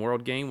an open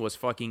world game was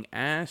fucking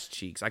ass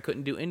cheeks. I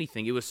couldn't do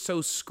anything. It was so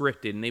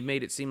scripted, and they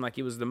made it seem like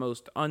it was the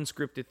most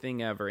unscripted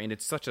thing ever. And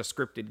it's such a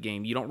scripted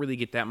game. You don't really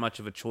get that much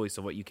of a choice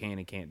of what you can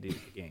and can't do in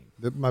the game.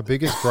 My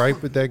biggest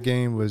gripe with that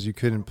game was you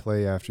couldn't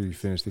play after you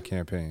finished the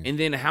campaign. And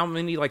then how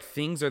many like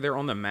things are there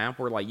on the map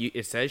where like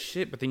it says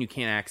shit, but then you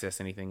can't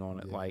access anything on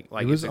it. Like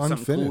It was is there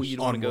something cool unfinished. you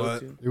want to On go what?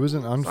 to? It was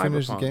an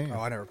unfinished Cyberpunk. game. Oh,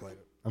 I never played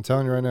it. I'm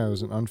telling you right now, it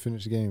was an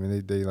unfinished game,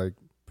 and they like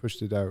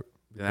pushed it out.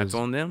 And that's because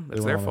on them. They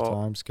That's went their on a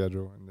fault. time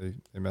schedule, and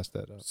they messed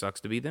that up.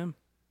 Sucks to be them.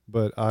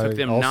 But I Took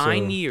them also,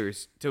 9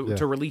 years to Yeah.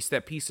 release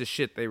that piece of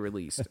shit they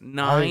released. I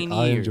 9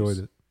 years. enjoyed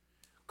it.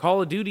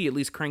 Call of Duty at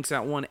least cranks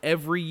out one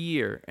every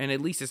year, and at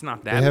least it's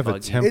not that They have a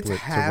buggy. template It's to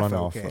half run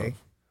off okay. of.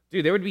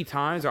 Dude, there would be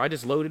times where I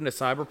just load into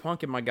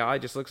Cyberpunk and my guy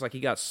just looks like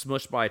he got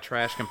smushed by a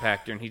trash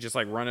compactor and he's just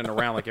like running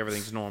around like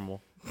everything's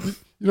normal.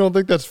 You don't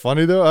think that's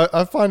funny though?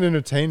 I find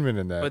entertainment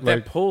in that. But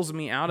like, that pulls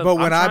me out of. But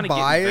I'm when I trying to get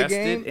buy a invested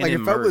game, and like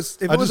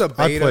immersed. if it was a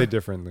I beta, play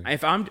differently.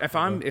 If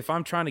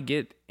I'm trying to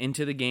get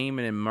into the game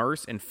and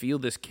immerse and feel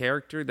this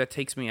character, that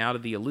takes me out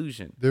of the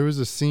illusion. There was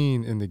a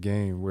scene in the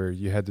game where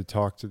you had to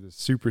talk to this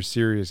super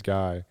serious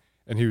guy,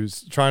 and he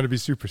was trying to be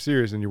super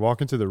serious, and you walk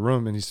into the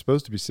room, and he's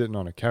supposed to be sitting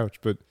on a couch,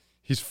 but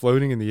he's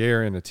floating in the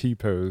air in a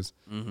T-pose,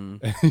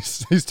 and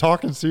he's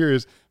talking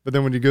serious, but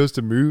then when he goes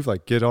to move,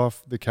 like get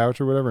off the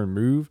couch or whatever and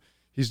move,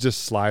 he's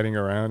just sliding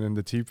around in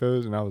the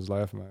T-pose, and I was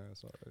laughing my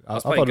ass off. I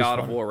was thought playing it God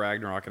of funny. War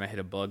Ragnarok and I hit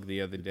a bug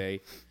the other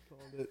day.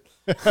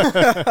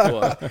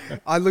 What?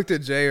 I looked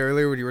at Jay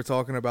earlier when you were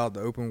talking about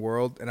the open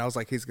world, and I was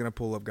like, he's gonna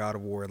pull up God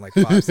of War in like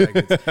 5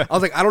 seconds. I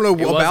was like, I don't know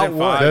It about wasn't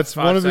what. five- That's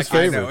one of his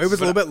seconds. I know favorites. it was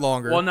a little bit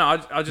longer. Well, no,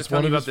 I'll just tell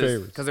one you of about his this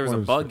favorites. because there was One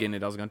a of his bug in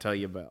it I was going to tell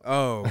you about.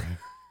 Oh,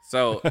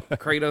 So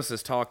Kratos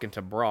is talking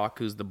to Brock,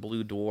 who's the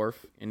blue dwarf,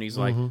 and he's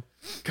like,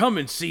 "Come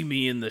and see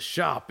me in the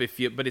shop if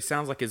you." But it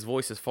sounds like his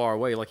voice is far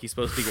away, like he's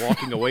supposed to be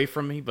walking away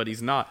from me, but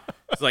he's not.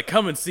 It's like,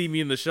 "Come and see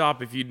me in the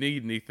shop if you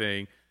need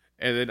anything."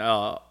 And then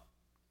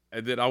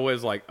I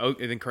was like, "Oh,"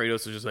 and then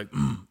Kratos is just like,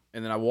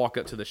 and then I walk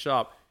up to the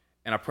shop.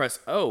 And I press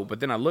O, but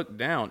then I look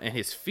down and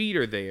his feet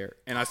are there,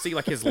 and I see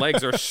like his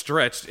legs are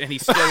stretched, and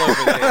he's still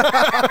over there,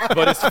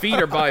 but his feet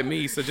are by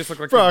me, so it just look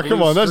like Bro, a blue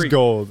come on, that's streak.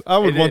 gold. I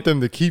would And want then-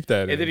 them to keep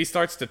that in. And then he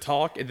starts to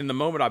talk, and then the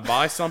moment I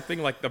buy something,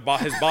 like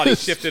his body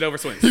shifted over,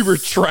 so he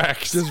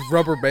retracts. just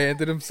rubber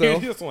banded he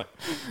himself. just went,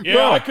 "Yeah,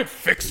 Bro. I could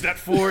fix that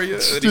for you."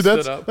 And he Dude,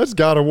 stood up. that's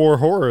God of War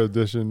Horror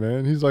Edition,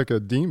 man. He's like a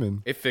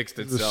demon. It fixed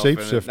He's a itself. And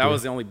shapeshifter. that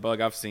was the only bug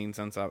I've seen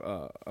since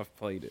I've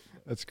played it.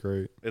 That's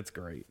great. It's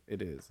great.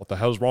 It is. What the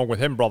hell's wrong with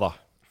him, brother?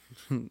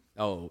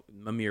 Oh,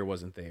 Mimir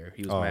wasn't there.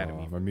 He was mad at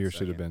me. for a Mimir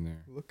should have second. been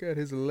there. Look at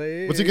his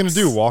legs. What's he gonna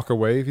do? Walk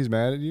away if he's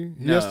mad at you?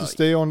 He has No. to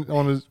stay on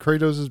his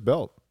Kratos'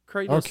 belt.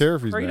 Kratos, I don't care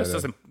if he's mad Kratos at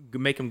doesn't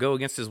make him go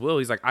against his will.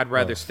 He's like, I'd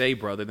rather stay,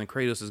 brother, than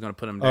Kratos is going to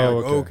put him down.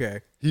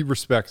 Okay. He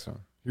respects him.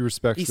 He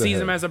respects. He sees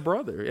him as a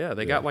brother. Yeah,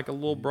 they got like a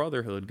little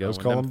brotherhood going.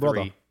 Let's call him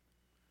brother.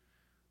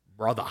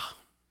 Brother.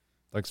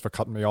 Thanks for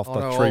cutting me off Oh, the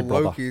no, tree, old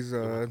brother. Loki's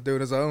doing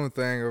his own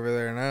thing over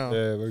there now.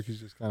 Yeah, Loki's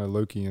just kind of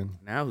Loki-ing.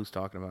 Now who's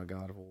talking about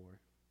God of War?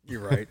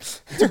 You're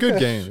right. It's a good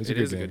game. It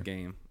is a good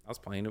game. I was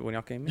playing it when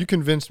y'all came in. You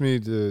convinced me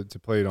to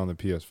play it on the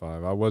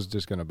PS5. I was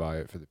just going to buy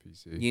it for the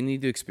PC. You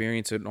need to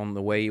experience it on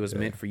the way it was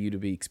meant for you to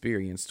be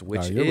experienced,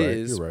 which you're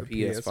is right.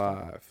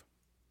 PS5.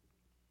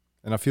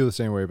 And I feel the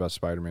same way about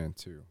Spider-Man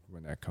 2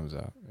 when that comes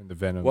out. And the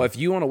Venom. Well, if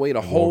you want to wait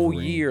a whole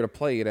Wolverine. year to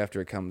play it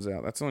after it comes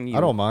out, that's on you. I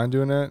don't mind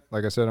doing that.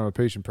 Like I said, I'm a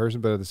patient person,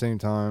 but at the same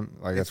time,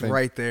 like It's I think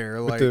right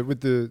there. with Like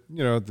the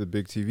the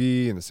big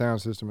TV and the sound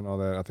system and all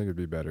that, I think it'd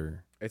be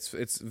better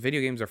It's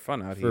video games are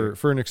fun out here.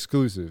 for an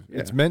exclusive. Yeah.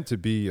 It's meant to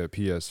be a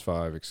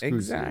PS5 exclusive.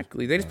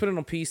 Exactly. They just put it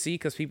on PC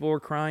because people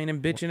were crying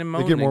and bitching and They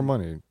moaning. get more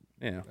money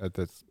Yeah. at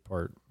that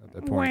point.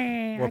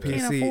 well,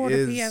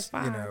 PC is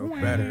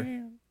better.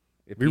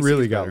 We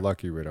really got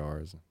lucky with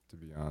ours, to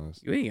be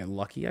honest. You ain't get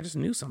lucky. I just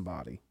knew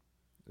somebody.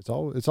 It's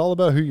all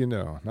about who you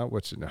know, not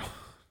what you know.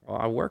 Well,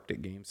 I worked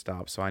at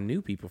GameStop, so I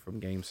knew people from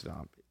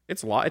GameStop.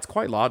 It's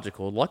quite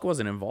logical. Luck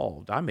wasn't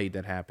involved. I made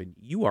that happen.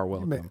 You are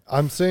welcome.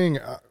 I'm saying.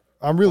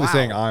 I'm really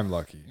saying I'm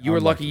lucky. You were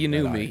I'm lucky you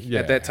knew that me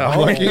at that time.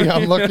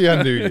 I'm lucky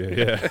I knew you.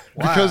 Yeah.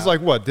 Because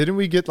what? Didn't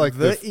we get like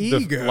The the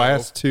ego.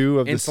 last two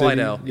of In the city?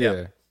 Slidell,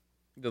 yeah.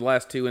 The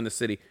last two in the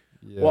city.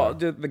 Yeah. Well,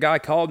 the guy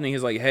called me.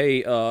 He's like, "Hey,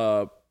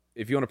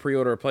 if you want to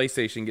pre-order a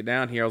PlayStation, get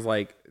down here." I was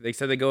like, "They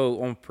said they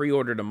go on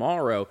pre-order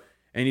tomorrow,"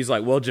 and he's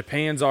like, "Well,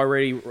 Japan's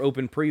already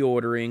open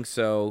pre-ordering,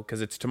 so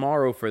because it's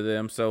tomorrow for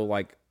them, so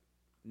like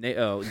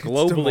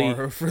globally,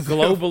 tomorrow for them.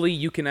 globally,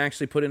 you can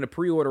actually put in a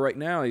pre-order right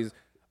now." I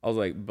was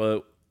like,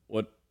 "But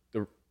what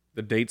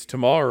the date's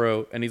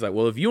tomorrow?" And he's like,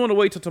 "Well, if you want to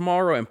wait till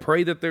tomorrow and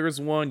pray that there's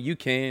one, you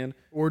can,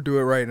 Or do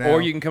it right now.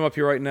 or you can come up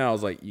here right now." I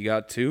was like, "You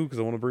got two? Because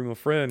I want to bring my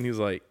friend." And he was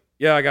like,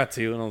 "Yeah, I got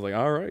two." And I was like,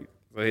 "All right."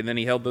 And then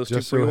he held those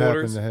just two so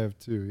pre-orders. happened to have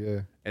two.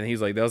 Yeah. And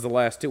he's like, that was the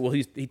last two. Well,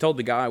 he told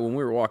the guy when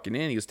we were walking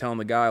in, he was telling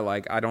the guy,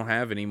 like, I don't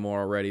have any more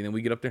already. And then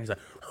we get up there and he's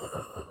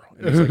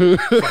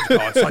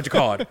like, slide your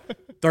card.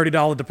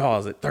 $30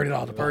 deposit.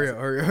 $30 deposit.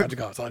 Hurry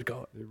up. Slide your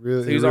card.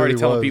 Really, So he was already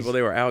telling people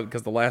they were out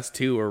because the last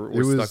two were it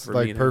stuck was for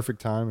like me.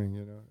 perfect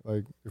timing,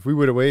 Like if we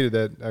would have waited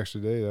that extra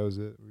day, that was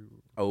it. We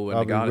Oh, and they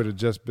probably got would it. have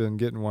just been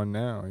getting one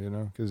now,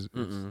 because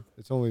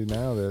it's only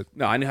now that.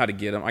 No, I knew how to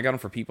get them. I got them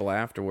for people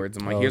afterwards.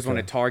 I'm like, here's one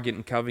at Target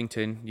in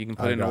Covington. You can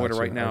put in an order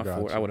right now for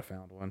it. I would have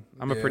found one.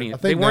 I'm a pretty. I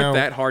They think weren't now-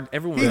 that hard.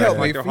 Everyone He was helped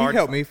acting me. like they're He hard.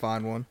 helped me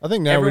find one. I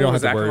think now Everyone we don't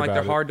was have to acting worry like about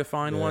they're it. hard to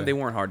find one. Yeah. They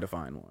weren't hard to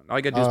find one. All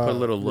you got to do is put a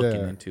little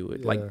looking yeah, into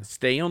it. yeah. Like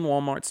stay on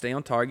Walmart, stay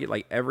on Target.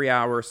 Like every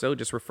hour or so,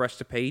 just refresh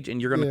the page,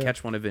 and you're gonna Yeah.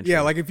 catch one eventually.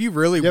 Yeah, like if you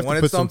really You have to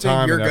wanted put some something,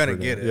 time you're and gonna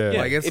effort get in it. it.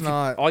 Yeah. Like it's If you-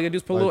 not. all you gotta do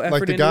is put a little effort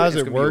like the into guys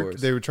it. at work,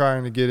 they were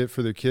trying to get it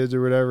for their kids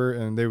or whatever,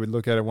 and they would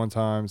look at it one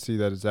time, see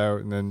that it's out,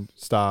 and then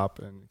stop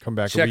and come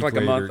back check a week like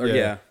later. a month. Or,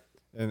 yeah.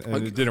 And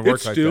Like, it didn't work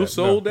it's like still that.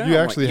 sold No. out. You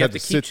I'm actually like, had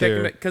have to keep sit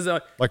there because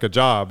like a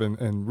job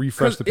and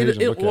refresh the page and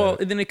look at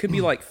it. And then it could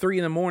be like 3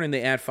 a.m.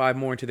 They add 5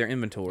 more into their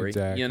inventory.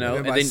 Exactly. You know,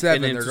 And then by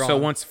 7, they're so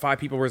gone. once 5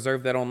 people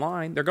reserve that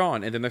online, they're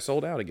gone, and then they're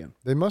sold out again.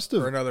 They must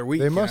have For another week,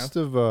 They you know? must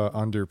have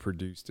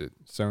underproduced it.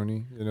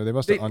 Sony, they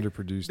must have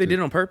underproduced it. They did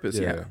it on purpose.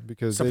 Yeah,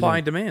 because they supply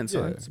and didn't- demand,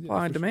 son. Yeah, Supply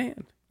yeah, and for sure.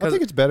 demand. I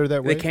think it's better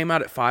that way. They came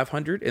out at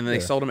 500, and then they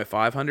Yeah. sold them at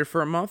 500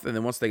 for a month, and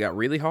then once they got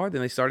really hard,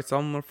 then they started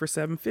selling them for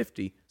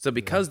 750. So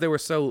because there were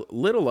so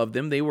little of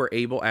them, they were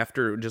able,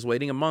 after just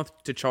waiting a month,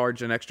 to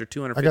charge an extra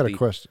 250. I got a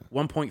question.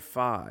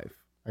 1.5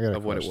 I got a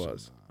of what it question.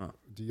 was. Huh.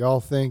 Do y'all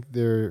think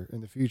there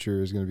in the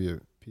future is going to be a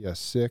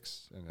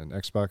PS6 and an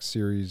Xbox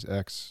Series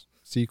X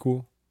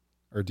sequel,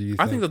 or do you?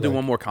 I think they'll do like-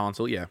 one more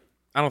console. Yeah,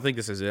 I don't think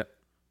this is it.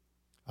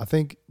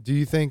 Do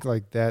you think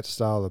like that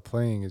style of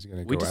playing is going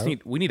to go We just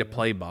out? need a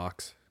play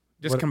box.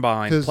 Just What-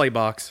 combine 'cause play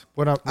box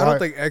What I don't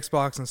think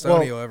Xbox and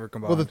Sony will ever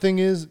combine. Well, the thing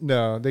is,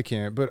 no, they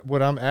can't. But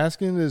what I'm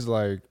asking is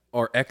like,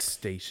 or X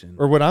Station.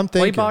 or what I'm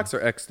thinking. Playbox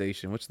or X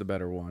Station? Which the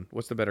better one?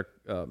 What's the better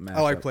matchup?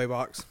 I like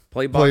Playbox.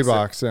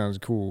 Playbox sounds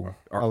cool.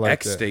 or I like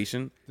X that.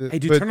 Station. The- Hey,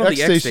 dude, but turn on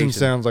the X Station.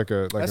 sounds like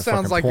a That a sounds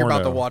fucking like you're about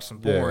to porno. watch some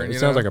Yeah, porn, it you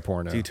sounds know? like a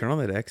porno. Dude, turn on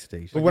that X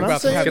Station. But what You're I'm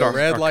about to have saying, the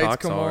red our lights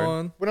cocks come hard.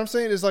 on. what I'm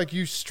saying is like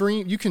you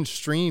can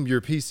stream your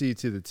PC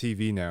to the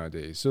TV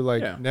nowadays. So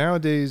like Yeah.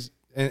 nowadays,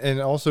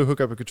 and also hook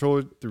up a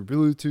controller through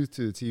Bluetooth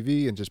to the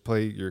TV and just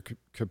play your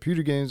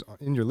computer games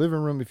in your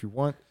living room if you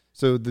want.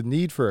 So the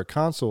need for a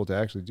console to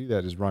actually do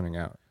that is running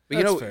out. But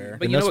you That's know, fair.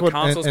 but And you know that's what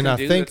consoles and can I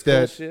do? think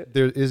that's that cool shit?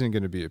 there isn't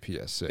going to be a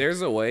PS6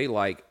 There's a way,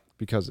 like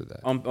because of that.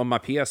 on my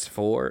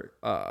PS4,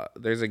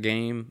 there's a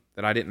game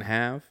that I didn't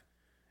have,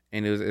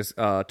 and it's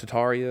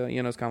Tataria.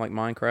 It's kind of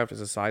like Minecraft.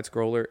 It's a side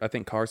scroller. I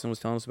think Carson was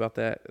telling us about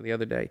that the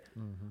other day.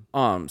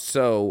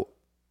 So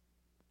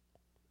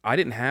I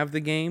didn't have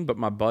the game, but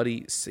my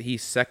buddy he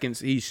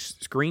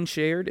screen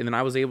shared, and then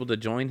I was able to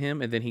join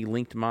him, and then he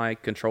linked my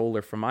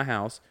controller from my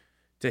house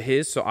to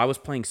his. So I was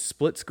playing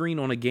split screen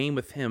on a game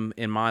with him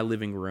in my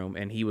living room,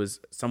 and he was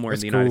somewhere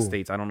That's in the United cool.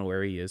 States. I don't know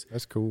where he is.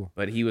 That's cool.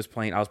 But he was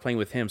playing. I was playing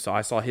with him, so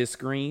I saw his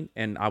screen,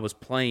 and I was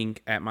playing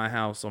at my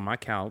house on my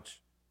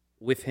couch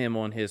with him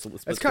on his.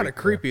 That's kind of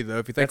creepy though,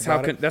 if you think That's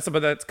about how. it.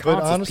 That's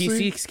consoles. honestly-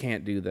 PCs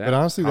can't do that. But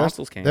honestly,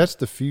 consoles can't. that's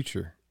the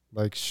future.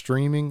 Like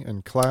streaming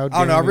and cloud. I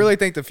don't know. I gaming. really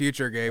think the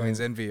future of gaming's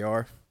in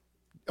VR.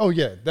 Oh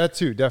yeah, that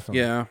too, definitely.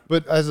 Yeah.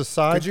 But as a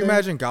side, Could you thing-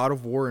 imagine God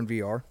of War in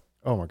VR?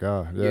 Oh my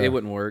god, yeah. It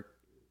wouldn't work.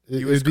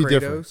 It, You as it'd be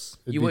different. Kratos?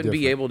 It'd You wouldn't be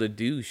different. able to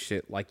do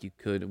shit like you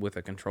could with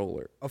a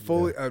controller. A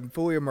fully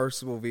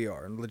immersive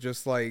VR, and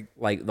just like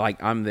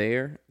Like I'm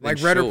there. then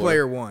Ready sure.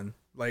 Player One,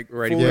 like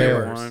Ready fully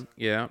Player immersed. One.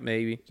 Yeah,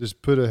 maybe.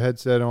 Just put a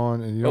headset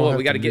on, and you don't. Oh, have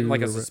we got to get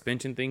like a move or-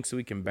 suspension thing so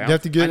we can bounce. You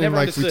have to get I in, never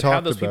like we understood how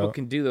talked those people about.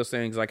 can do those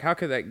things. Like, how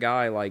could that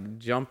guy like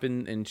jump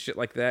in and shit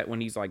like that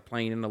when he's like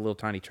playing in a little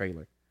tiny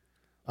trailer?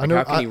 I know.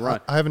 How can he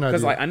run? I have an idea.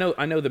 Because like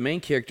I know the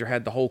main character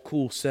had the whole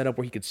cool setup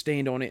where he could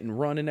stand on it and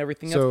run and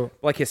everything So- else.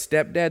 Like his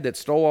stepdad that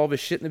stole all of his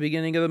shit in the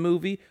beginning of the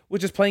movie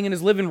was just playing in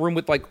his living room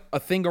with like a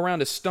thing around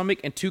his stomach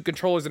and 2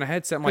 controllers and a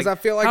headset. I'm like, 'Cause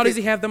I feel like how does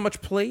it- he have that much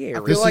play area?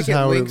 I This feel like is it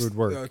how it links would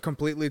work.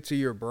 completely to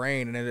your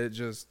brain, and then it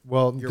just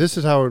Well, this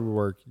is how it would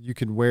work. You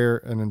can wear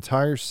an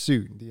entire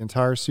suit. The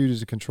entire suit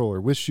is a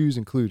controller with shoes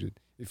included.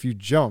 If you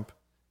jump,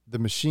 the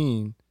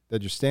machine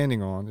that you're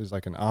standing on is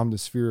like an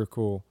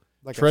omnispherical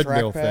like a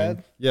treadmill trackpad.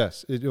 thing.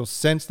 Yes, it'll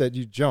sense that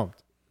you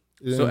jumped.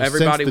 So It'll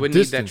everybody sense the would need that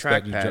distance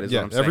that you trackpad, jumped. is Yeah,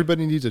 what I'm saying.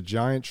 everybody needs a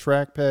giant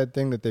trackpad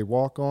thing that they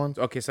walk on.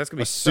 Okay, so that's gonna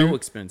be A so suit-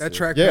 expensive. That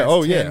trackpad's Yeah,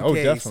 oh, yeah, 10K, oh,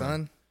 definitely.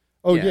 son.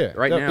 Oh Yeah, yeah,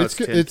 right now it's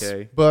good.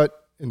 10K.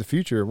 But in the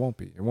future, it won't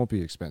be. It won't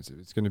be expensive.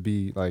 It's going to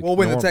be like Well,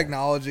 when normal. the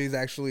technology is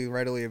actually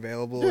readily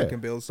available Yeah. and can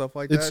build stuff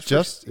like It's that,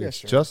 just yeah, it's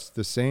sure. just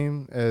the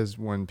same as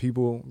when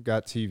people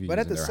got TVs. But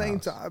at in the their same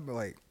house, time,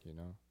 like you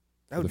know,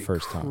 that for would the be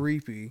first time.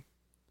 creepy.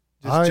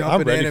 Just I'm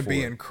jumping ready in and for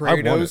being it. I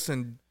want Kratos it.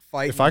 and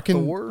fighting If I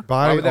can Thor. Why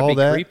buy would that all be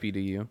that creepy to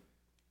you?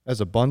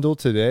 as a bundle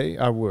today,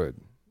 I would.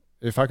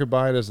 If I could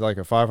buy it as like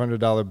a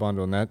 $500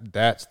 bundle, and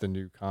that's the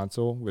new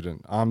console with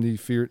an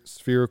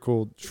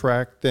omnispherical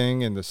track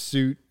thing and the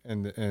suit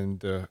and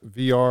the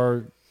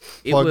VR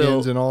It plugins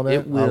will- and all that,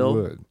 it will.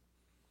 I would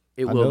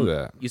It I will. know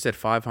that. You said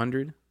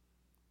 500.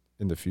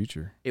 in the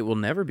future. It will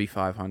never be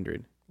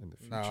 500. In the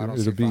future, No, I don't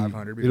it'll see be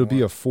 500 it'll be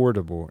more.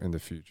 affordable in the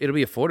future. It'll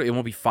be affordable. It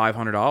won't be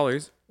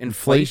 $500.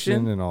 Inflation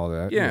Inflation, and all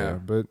that. Yeah.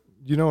 But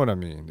you know what I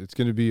mean. It's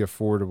going to be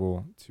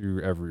affordable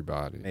to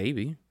everybody.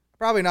 maybe.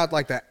 Probably not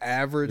like the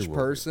average It will be.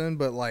 person,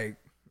 but like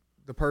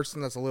the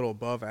person that's a little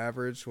above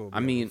average will be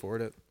able to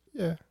afford it.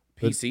 Yeah.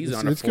 But PCs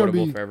aren't it's gonna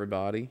affordable be- for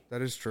everybody.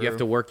 That is true. You have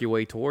to work your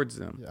way towards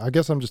them. I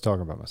guess I'm just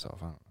talking about myself.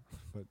 I don't know.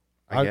 But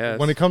I guess.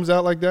 when it comes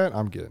out like that,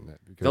 I'm getting it.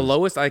 Because The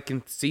lowest I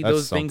can see That's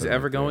those things something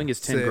ever right there. going is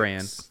 10 Six.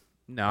 grand.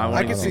 No, I, I won't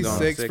I even can don't see know.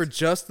 going six for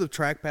just the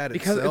trackpad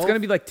because itself. it's going to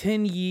be like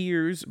 10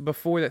 years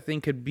before that thing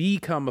could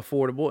become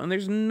affordable, and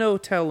there's no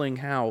telling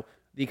how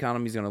the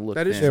economy is going to look.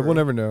 That is then. yeah, true. we'll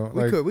never know.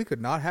 we Like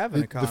could not have an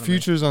the economy.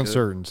 future's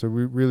uncertain, so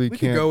we really We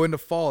can't. could go into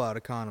Fallout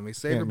economy.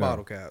 Save Can't your know.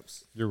 bottle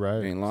caps. You're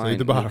right. Ain't Save lying.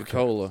 the bottle.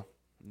 Nuka-Cola.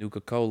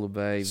 Nuka-Cola,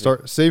 baby.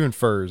 Start saving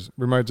furs.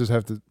 We might just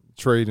have to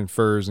trade in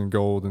furs and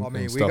gold and, Well, I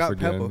mean, and we stuff got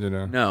again. Peppa. You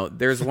know. No,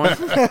 there's one.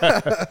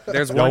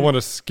 there's Y'all one. want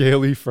a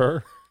scaly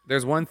fur?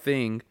 There's one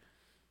thing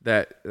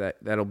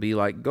that'll be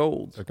like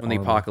gold Like when the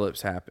armor.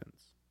 apocalypse happens.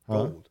 Huh?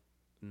 Gold.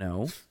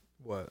 No,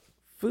 What?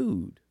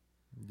 food.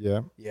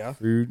 Yeah. Yeah.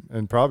 Food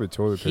and probably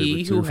toilet paper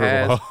He too who for a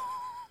has while.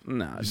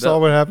 no, saw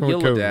what happened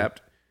with you'll COVID.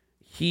 adapt.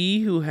 He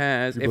who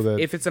has People that-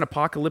 if it's an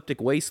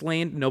apocalyptic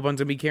wasteland, no one's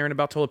gonna be caring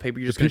about toilet paper.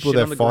 You're The just gonna people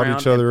shit on that the fought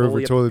ground each other and over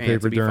pull toilet your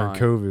pants paper and be during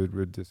fine. COVID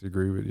would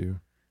disagree with you.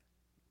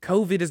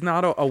 COVID is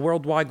not a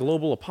worldwide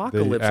global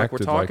apocalypse like we're acted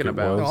like talking it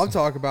about. No, was. I'm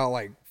talking about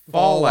like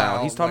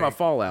Fallout. He's talking like, about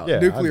Fallout. Yeah,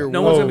 nuclear I know.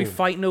 No one's gonna be Whoa.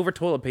 fighting over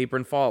toilet paper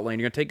in Fallout Land.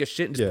 You're gonna take a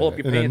shit and just Yeah, pull up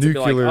your in a pants and be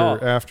like, nuclear "Oh,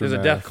 there's a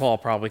aftermath. death claw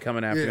probably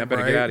coming after me. Yeah, I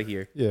better right. get out of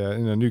here." Yeah,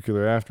 in a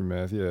nuclear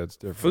aftermath, yeah, it's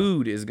different.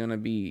 Food is gonna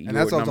be And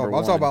that's what I'm number talking about.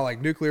 I'm talking one. about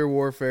like nuclear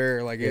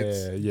warfare. Like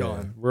it's yeah.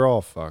 done. We're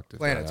all fucked. if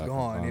that Planet's happens,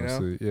 gone, you know?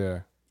 honestly. Yeah.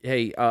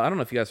 Hey, I don't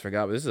know if you guys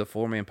forgot, but this is a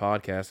 4-man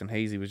podcast, and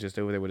Hazey was just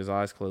over there with his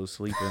eyes closed,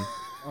 sleeping.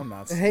 I'm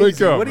not.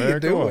 Hazey, up, what are you man.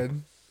 Come on.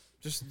 doing?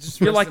 Just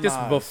You're like resting this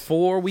my eyes.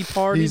 before we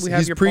party. We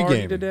have your party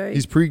pre-gaming. today.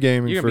 He's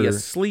pre-gaming You're for gonna be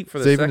asleep for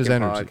the saving second his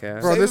energy.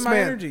 podcast. Bro, Saving this my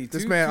man, energy.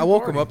 this Too- man. too I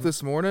woke him party. up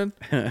this morning.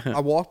 I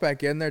walked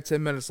back in there.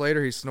 10 minutes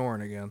later, he's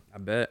snoring again. I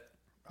bet,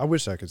 I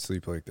wish I could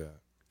sleep like that.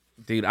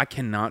 dude. I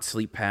cannot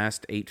sleep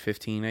past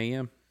 8:15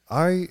 a.m.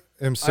 I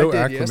am so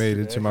did acclimated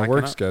yesterday. to my I work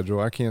cannot. schedule.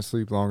 I can't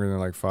sleep longer than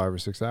like 5 or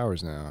 6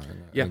 hours now.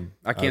 Yeah, And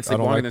I can't sleep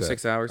don't longer like than that.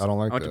 6 hours. I don't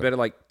like I went that. to bed at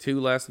like 2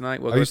 last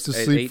night. Woke I used to up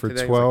at sleep 8 for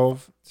today. It was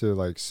 12 to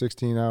like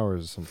 16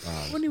 hours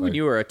sometimes. Like, when Like,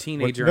 you were a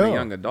teenager and a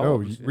young adult. No,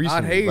 and shit.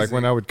 recently. Like Hazey.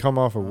 when I would come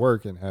off of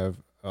work and have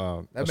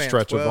a That man,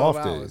 stretch of 12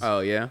 off hours. days.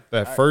 Oh yeah,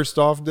 That first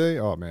off day,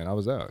 oh man, I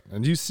was out.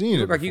 And you've seen you it.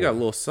 look like you got a before.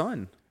 little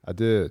sun. I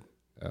did.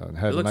 It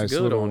had It a looks nice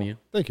good little, on you.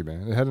 Thank you,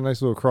 man. It had a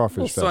nice little crawfish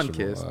Little sun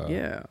festival. kiss.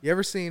 Yeah. You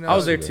ever seen? I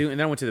was there yeah. too, and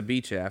then I went to the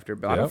beach after,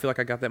 but I don't Yep. feel like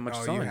I got that much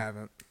Oh, sun. you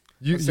haven't.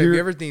 You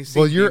ever seen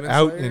you're Demon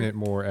out Slayer? in it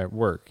more at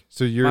work,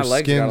 so your My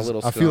legs got a skin's. little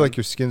I feel strong. like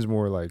your skin's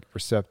more like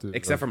receptive.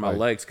 Except for my like,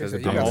 legs, because You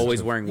I'm got always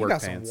some- wearing You work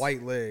got some pants.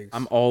 white legs.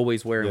 I'm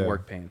always wearing Yeah.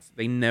 work pants.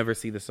 They never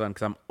see the sun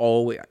because I'm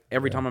always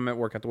every time I'm at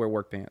work I have to wear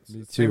work pants. Me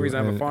It's the same too, reason I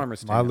have a and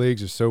farmer's My tan.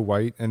 legs are so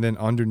white, and then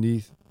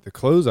underneath the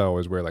clothes I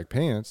always wear, like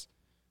pants,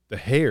 the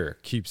hair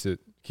keeps the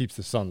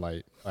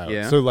sunlight out.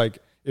 Yeah. So like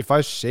if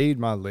I shade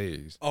my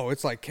legs, Oh,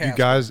 it's like you Casper.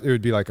 guys, it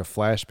would be like a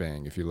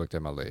flashbang if you looked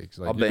at my legs.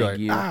 Like I'll you'd be bang like,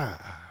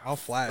 you. I'll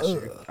flash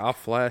you. I'll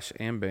flash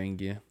and bang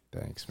you.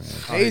 Thanks, man.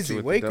 I'll hit you Hazey,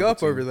 with the wake double up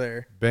team. over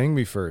there. Bang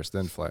me first,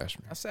 then flash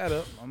me. I sat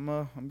up. I'm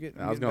getting.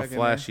 I was going gonna to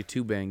flash you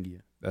to bang you.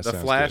 That The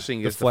sounds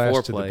flashing good. is the flash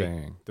foreplay. to the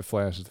bang. The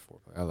flash is the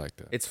foreplay. I like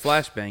that. It's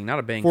flash bang, not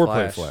a bang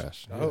Foreplay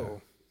flash. flash.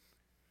 Oh,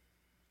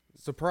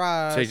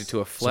 surprise! Change it to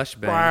a flesh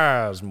bang.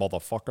 Surprise,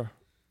 motherfucker.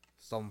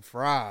 Some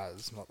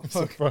fries,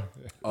 motherfucker.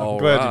 I'm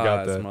glad you got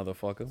Alright, that.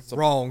 motherfucker.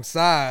 Wrong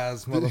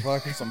size,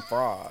 motherfucker. some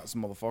fries,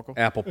 motherfucker.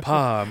 Apple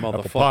pie, Apple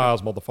motherfucker.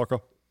 pies, motherfucker.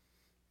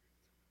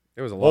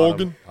 There was a lot of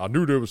Morgan, I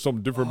knew there was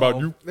something different about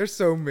you. There's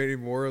so many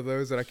more of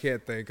those that I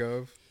can't think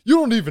of. You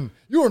don't even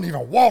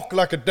walk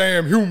like a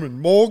damn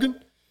human, Morgan.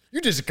 You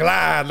just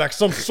glide like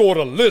some sort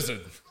of lizard.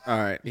 All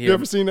right, You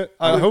ever seen it?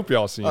 I hope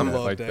y'all seen I that.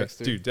 love Like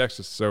Dexter. that. Dude,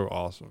 Dexter's so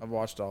awesome. I've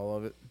watched all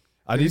of it.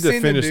 I Have need you to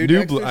seen the finish new New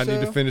Dexter Blood. I need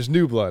to show? finish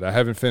New Blood. I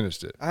haven't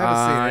finished it. I haven't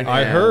seen it. I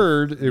have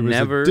heard it was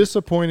never a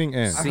disappointing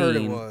end. I heard it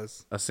seen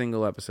was. a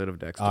single episode of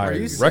Dexter. I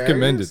you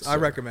recommend it. serious? I sir.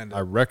 recommend it. I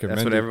recommend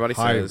That's what it everybody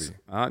highly. says.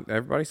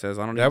 Everybody says.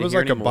 I don't need That to was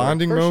hear like a anymore.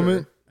 bonding For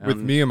moment sure. with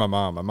me and my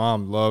mom. My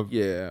mom loved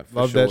Yeah, for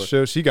loved sure. that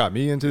show. She got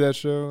me into that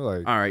show.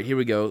 Like All right, here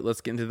we go.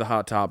 Let's get into the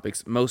hot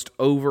topics. Most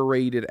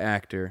overrated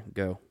actor.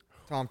 Go.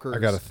 Tom Cruise. I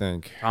gotta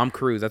think. Tom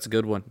Cruise. That's a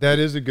good one. That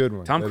is a good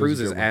one. Tom That Cruise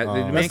a is good at- one.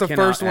 the man That's the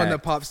cannot first one act.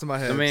 that pops to my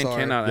head. The man Sorry.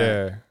 cannot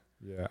act.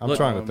 yeah. I'm Look,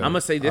 trying to I'm think.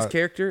 gonna say this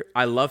character.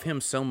 I love him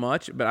so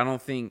much, but I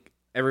don't think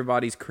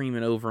everybody's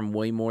creaming over him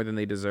way more than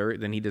he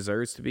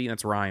deserves to be. And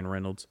that's Ryan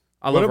Reynolds.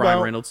 I What love Ryan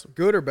about- Reynolds.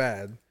 Good or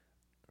bad?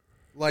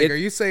 Like, It- are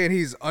you saying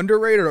he's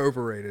underrated or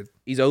overrated?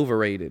 He's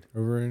overrated.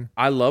 Overrated.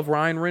 I love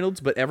Ryan Reynolds,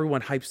 but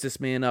everyone hypes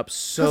this man up 'Cause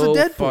so of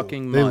Deadpool.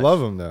 fucking much. They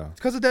love him though. It's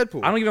because of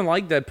Deadpool. I don't even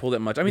like Deadpool that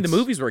much. I mean, the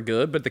movies were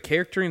good, but the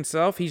character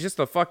himself, he's just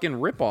a fucking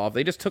ripoff.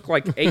 They just took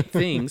like 8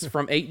 things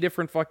from 8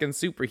 different fucking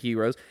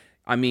superheroes.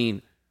 I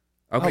mean,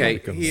 okay,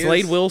 like him. He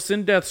Slade is-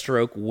 Wilson,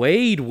 Deathstroke,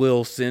 Wade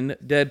Wilson,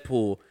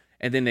 Deadpool.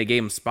 And then they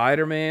gave him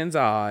Spider-Man's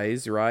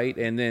eyes, right?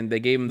 And then they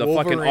gave him the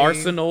fucking Wolverine.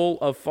 arsenal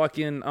of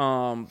fucking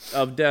of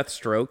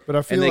Deathstroke. But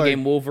I feel and they like- gave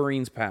him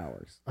Wolverine's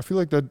powers. I feel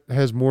like that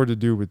has more to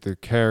do with the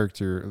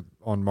character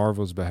on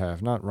Marvel's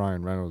behalf, not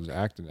Ryan Reynolds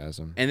acting as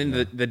him. And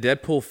then the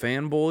Deadpool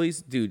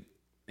fanboys, dude,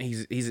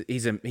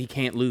 he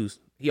can't lose.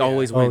 He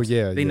always wins. Oh,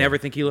 yeah, They yeah. never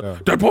think he Yeah.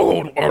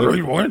 Deadpool,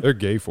 he won. They're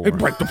gay for him.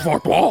 Break the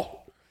fourth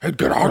wall. Hey,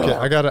 get out Okay,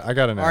 I got an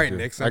actor. All right,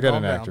 Nixon, I got calm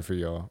an down. actor for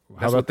y'all. How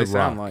That's about what they The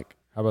Rock? sound like.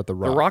 How about The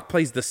Rock? The Rock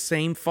plays the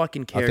same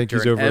fucking I think character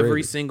he's in every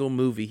overrated. single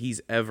movie he's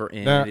ever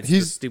in. Now, and it's the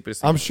he's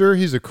stupidest I'm thing. sure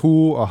he's a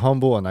cool, a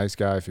humble, a nice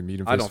guy if you meet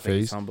him I face don't to think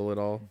he's face. humble at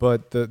all.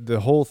 But the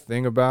whole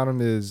thing about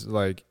him is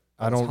like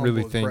I As don't humble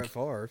really as think Brett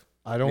Favre.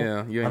 I don't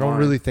Yeah, you ain't I don't lying.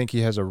 really think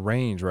he has a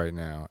range right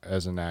now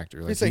as an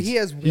actor. Like say he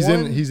has he's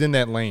one- in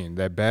that lane,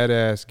 that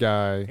badass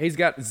guy. He's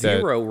got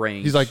zero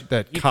range. He's like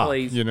that He cop,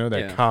 plays- you know, that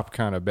yeah. cop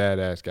kind of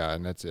badass guy,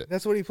 and that's it.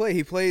 That's what he plays.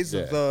 He plays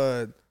Yeah.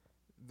 the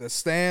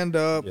stand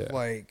up Yeah.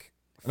 like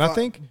And I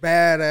think-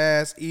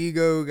 badass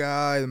ego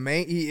guy.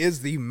 He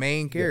is the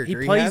main character. He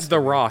has plays to The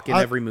be. Rock in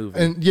I- every movie.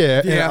 And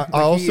yeah, Yeah, and but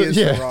I he also is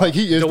The Rock. like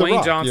he is The Dwayne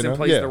Rock, Johnson you know?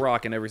 plays Yeah. The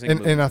Rock in every single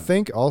movie. And I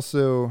think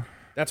also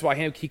That's why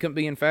he couldn't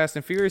be in Fast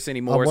and Furious I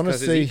anymore want to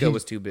because his say ego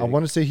was too big. I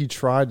want to say he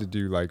tried to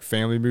do like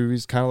family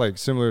movies, kind of like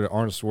similar to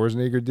Arnold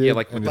Schwarzenegger did. Yeah,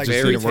 like and with it the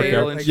just fairy didn't work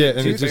tale out. and Yeah, shit,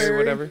 and it Tooth just Fairy or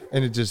whatever.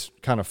 and it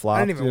just kind of flopped.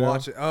 I didn't even you know?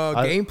 watch it.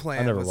 Game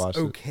Plan I never was watched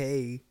it.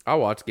 okay. I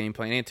watched Game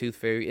Plan and Tooth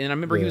Fairy, and I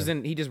remember Yeah.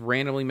 he just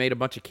randomly made a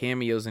bunch of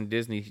cameos in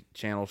Disney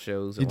Channel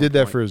shows. He at did one that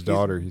point. for his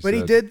daughter. But he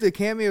said. did the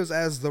cameos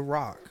as The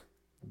Rock.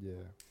 Yeah.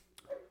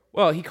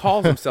 Well, he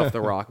calls himself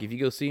The Rock. If you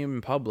go see him in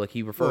public,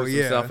 he refers to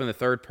yeah. himself in the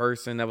third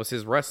person. That was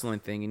his wrestling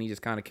thing, and he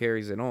just kind of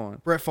carries it on.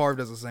 Brett Favre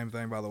does the same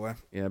thing, by the way.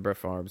 Yeah, Brett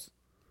Favre's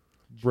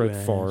Brett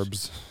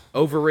Farbs.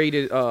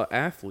 overrated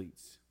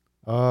athletes.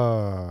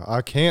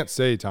 I can't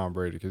say Tom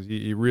Brady because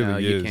he really No,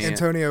 you is. can't.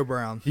 Antonio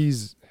Brown.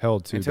 He's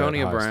held to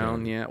Antonio that high Brown,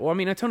 standard. yeah. Well, I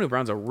mean, Antonio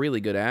Brown's a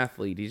really good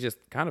athlete. He's just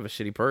kind of a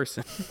shitty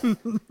person. Did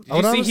you I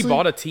would see he honestly-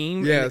 bought a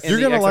team Yes. in You're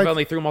the gonna XFL like- and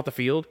they threw him off the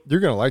field? You're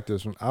gonna like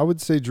this one. I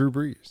would say Drew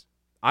Brees.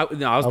 I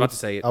was about to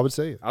say it. I would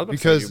say it I was about to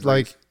say because Drew Brees.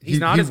 like He's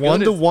not he as won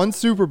good the as- one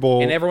Super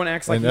Bowl, and everyone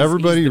acts like and he's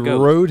everybody the GOAT.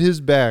 rode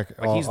his back.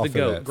 Like he's off the of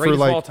GOAT. that. Greatest For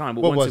like, of all time,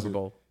 but what one was Super it?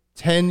 Bowl.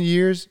 10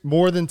 years,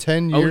 more than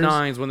 10 years.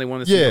 09's when they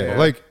won the Super Yeah, Bowl.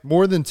 like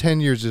more than 10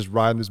 years just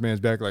riding this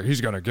man's back like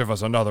he's going to give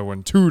us another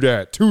one. To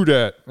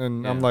that.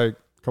 And I'm Yeah. like,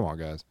 come on,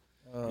 guys.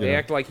 They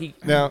act like he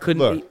Now,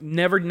 couldn't. look. He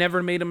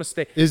never made a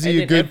mistake. Is he And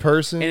a then good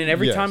person? And then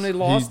every Yes. time they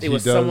lost, He it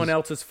was does- someone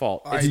else's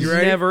fault. right, It's you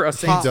ready? never a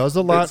Saints. He does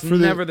a lot it's for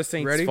the- never the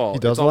Saints' Ready? fault. He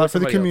does It's a lot always for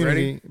the somebody else.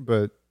 community,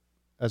 but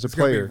as a It's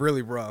going to player, be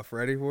really rough.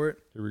 Ready for it?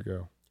 here we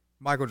go.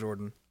 Michael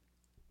Jordan.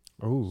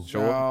 Oh,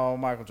 Sure. No,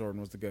 Michael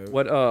Jordan was the GOAT.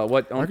 What?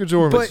 Michael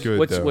Jordan was But- good.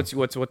 What's though.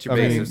 what's your I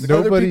mean, basis?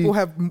 Other nobody, people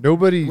have-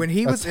 nobody when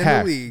he was in the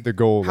attacked league, the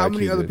goal how like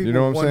many he other did. people You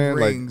know what I'm won saying?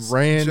 rings Like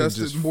ran just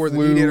and just more than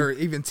flew, he did, or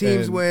even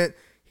teams and- went.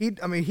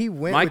 He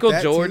went. Michael with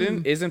that Jordan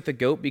team. isn't the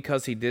GOAT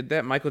because he did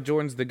that. Michael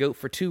Jordan's the GOAT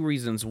for two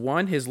reasons.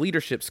 One, his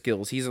leadership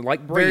skills. He's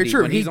like Brady. Very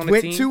true. When he's He on a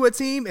went team, to a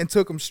team and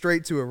took him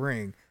straight to a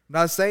ring.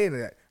 I'm not saying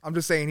that. I'm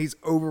just saying he's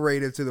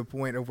overrated to the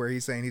point of where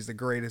he's saying he's the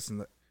greatest in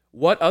the.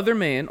 what other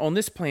man on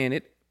this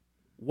planet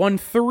won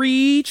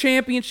 3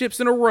 championships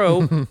in a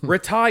row,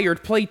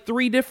 retired, played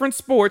 3 different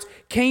sports,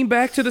 came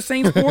back to the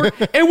same sport,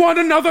 and won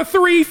another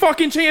 3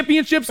 fucking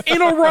championships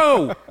in a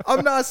row?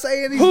 I'm not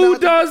saying he's Who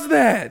not does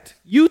that?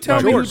 You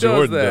tell me who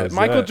Jordan does that. does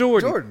Michael that.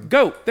 Jordan.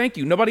 GOAT. Thank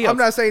you. Nobody else. I'm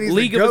not saying he's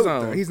League the of his GOAT,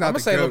 own. though. He's I'm not gonna the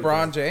say GOAT,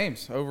 LeBron though.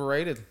 James,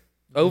 overrated.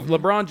 Oh,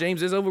 LeBron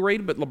James is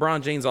overrated, but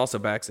LeBron James also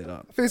backs it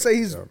up. I'm gonna say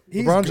he's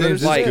LeBron good James as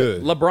is Like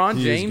shit. good. LeBron He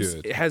is James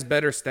good. has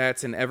better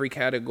stats in every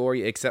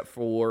category except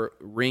for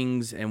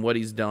rings and what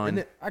he's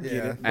done. I get Yeah.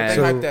 it. But And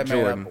they hyped that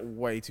Jordan. man up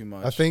way too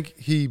much. I think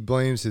he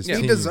blames his Yeah.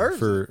 He team deserves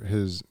for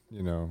his,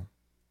 you know.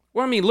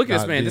 Well, I mean, look at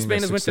this Not man. This being man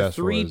as has went to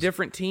successful 3 as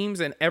different teams,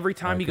 and every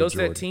time he Michael goes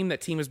to Jordan. that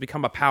team has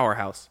become a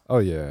powerhouse, Oh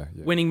yeah.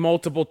 winning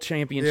multiple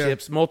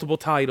championships, multiple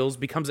titles,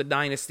 becomes a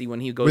dynasty when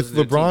he goes With to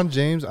the LeBron team.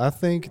 James, I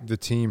think the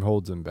team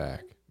holds him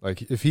back.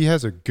 Like if he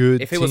has a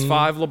good, If it was team,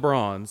 5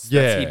 LeBrons,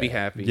 yeah, he'd be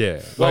happy.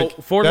 Yeah, Well,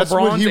 like, 4 that's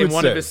what LeBrons he and would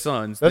one say. of his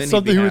sons. That's then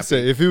something he'd he be would say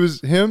happy. if it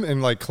was him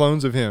and like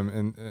clones of him,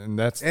 and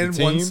that's and the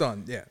team. one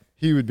son. Yeah,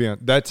 He would be on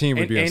that team.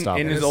 Would be And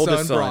unstoppable. his His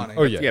oldest son, son. Bronny.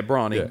 Oh, yeah. Yeah,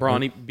 Bronny. Yeah.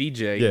 Bronny,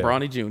 BJ, Yeah.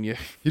 Bronny Jr.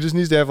 He just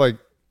needs to have like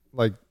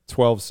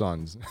 12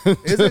 sons.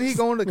 isn't he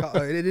going to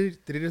college?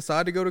 Did he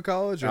decide to go to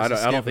college? Or I is he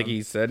don't think skipping?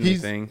 he said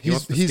he's anything. He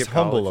wants to he's skip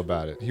humble college.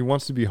 about it. He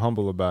wants to be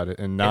humble about it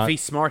and If not.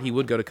 he's smart, he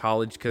would go to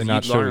college because and he'd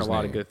not show learn a his lot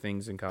of name. good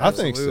things in college. I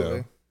think so.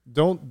 Absolutely.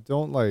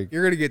 Don't like.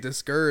 You're gonna get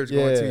discouraged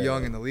going too Yeah.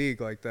 young in the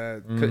league like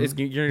that. 'Cause it's-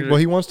 you're- Well,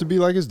 he wants to be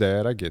like his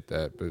dad. I get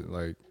that, but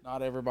like,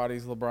 Not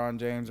everybody's LeBron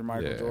James or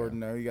Michael Yeah. Jordan.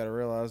 No, you got to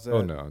realize that.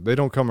 oh no, they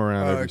don't come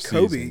around every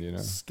Kobe season. You know,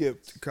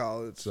 skipped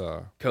college.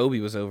 so Kobe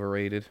was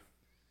overrated.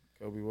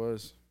 Kobe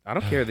was. I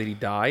don't care that he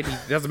died. He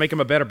doesn't make him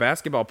a better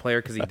basketball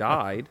player because he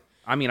died.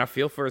 I mean, I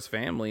feel for his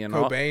family and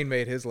all. Cobain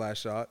made his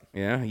last shot.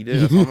 Yeah, he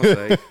did. That's what I'm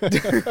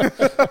gonna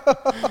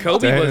say.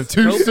 Kobe damn, was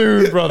too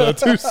soon, brother.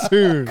 Too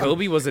soon.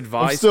 Kobe was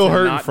advised still to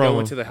hurting not from go him.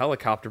 into the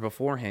helicopter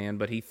beforehand,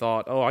 but he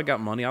thought, "Oh, I got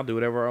money. I'll do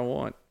whatever I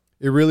want."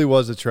 It really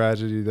was a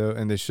tragedy though,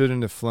 and they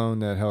shouldn't have flown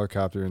that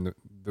helicopter in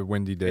the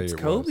windy day. It's it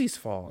was. Kobe's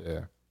fault.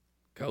 Yeah.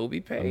 Kobe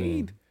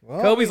paid.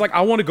 Well, Kobe's like,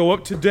 I want to go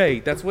up today.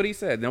 That's what he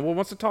said. No one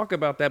wants to talk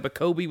about that, but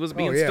Kobe was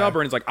being yeah.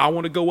 stubborn. He's like, I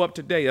want to go up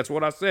today. That's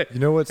what I said. You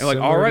know what's And like,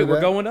 similar all right, to we're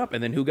that? going up.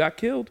 And then who got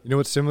killed? You know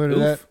what's similar to Oof.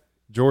 that?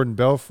 Jordan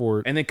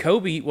Belfort. And then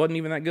Kobe wasn't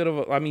even that good of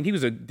a. I mean, he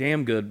was a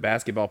damn good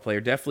basketball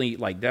player.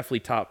 Definitely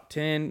top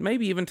 10,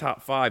 maybe even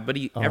top 5. But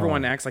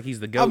everyone acts like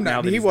he's the goat I'm not-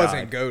 now that he he's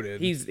wasn't died. goated.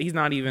 He's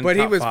not even. but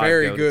he top was 5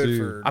 very goated. good Dude.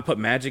 for I put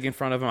Magic in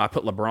front of him. I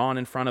put LeBron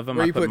in front of him.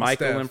 Where I you put putting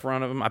Michael Steph? in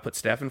front of him. I put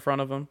Steph in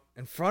front of him.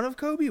 in front of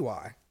Kobe.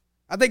 Why?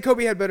 I think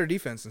Kobe had better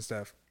defense than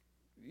Steph.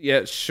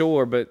 Yeah,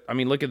 sure, but I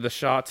mean, look at the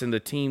shots in the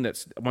team.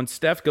 That's when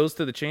Steph goes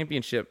to the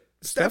championship.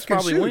 Steph's can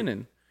probably shoot.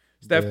 winning.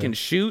 Steph can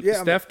shoot.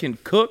 Yeah, Steph can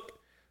cook.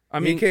 I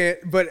He mean, can't.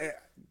 But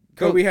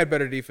Kobe had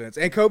better defense,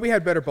 and Kobe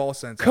had better ball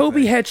sense. I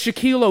Kobe think. had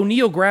Shaquille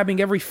O'Neal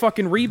grabbing every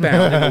fucking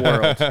rebound in the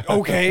world.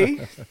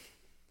 Okay,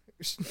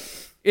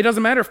 It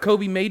doesn't matter if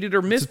Kobe made it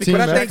or missed It's a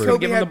because team but I think Shaq's effort. gonna Kobe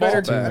give him the had ball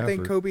better. Team back. I think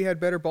effort. Kobe had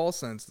better ball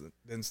sense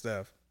than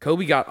Steph.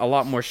 Kobe got a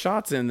lot more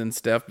shots in than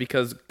Steph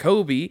because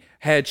Kobe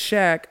had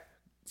Shaq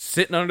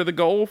sitting under the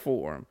goal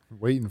for him.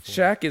 Waiting for him.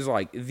 Shaq is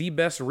like the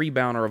best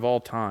rebounder of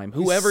all time.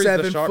 Whoever is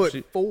the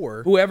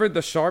 7'4". whoever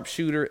the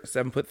sharpshooter,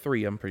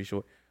 7'3", I'm pretty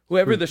sure.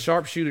 Whoever the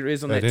sharpshooter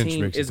is on That that inch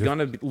team makes a is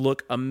gonna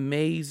look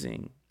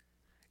amazing.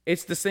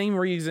 It's the same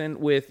reason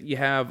with you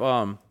have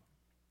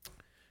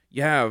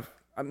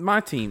my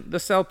team, the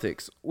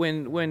Celtics.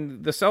 When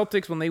the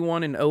Celtics when they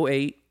won in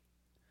 2008,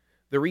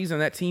 the reason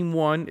that team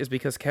won is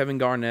because Kevin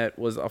Garnett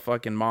was a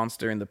fucking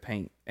monster in the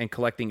paint and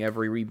collecting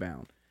every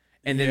rebound.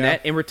 And then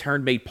that in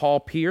return made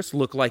Paul Pierce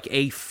look like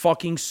a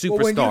fucking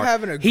superstar. when you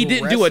have an He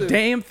didn't do a aggressive-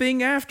 damn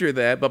thing after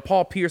that, but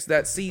Paul Pierce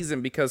that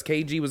season, because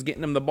KG was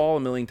getting him the ball a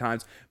million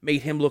times,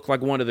 made him look like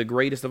one of the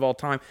greatest of all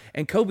time.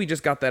 And Kobe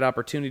just got that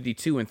opportunity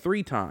 2 and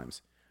 3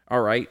 times.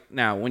 All right.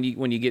 Now, when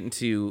you get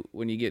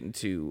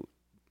into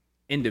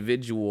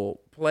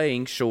individual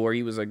playing, sure,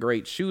 he was a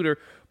great shooter,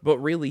 but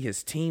really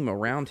his team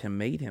around him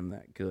made him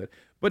that good.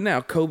 But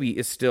now Kobe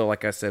is still,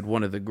 like I said,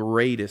 one of the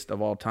greatest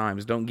of all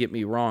times. Don't get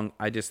me wrong.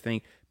 I just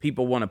think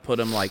people want to put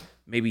him like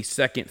maybe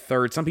second,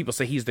 third. Some people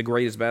say he's the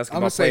greatest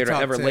basketball say player to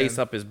top ever 10. lace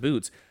up his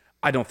boots.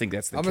 I don't think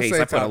that's the I'm gonna case.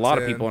 say I put a top lot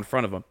of 10. people in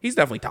front of him. He's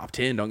definitely top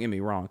 10, don't get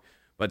me wrong.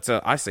 But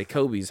I say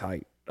Kobe's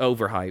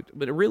overhyped.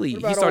 But really, he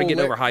about started old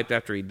getting overhyped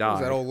after he Was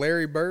died. that old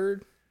Larry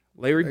Bird?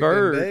 Larry back in the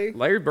Bird. day?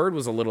 Larry Bird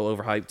was a little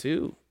overhyped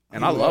too.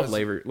 And He I love was.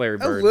 Larry A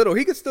Bird. little.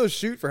 He could still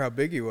shoot for how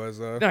big he was,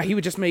 though. No, he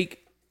would just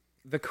make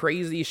the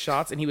craziest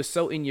shots, and he was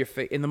so in your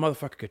face, and the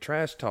motherfucker could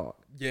trash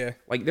talk. Yeah.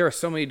 Like, there are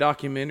so many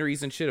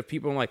documentaries and shit of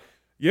people like,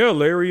 yeah,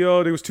 Larry,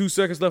 there was 2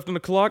 seconds left on the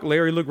clock.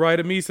 Larry looked right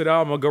at me, said,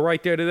 I'm going to go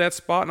right there to that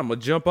spot, and I'm going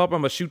to jump up, I'm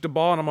going to shoot the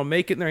ball, and I'm going to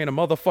make it, and there ain't a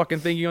motherfucking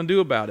thing you're going to do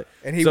about it.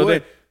 And he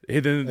would.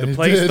 Then the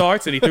play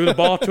starts, and he threw the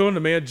ball to him. The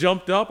man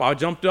jumped up. I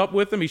jumped up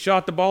with him. He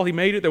shot the ball. He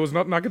made it. There was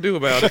nothing I could do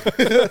about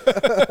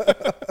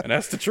it. And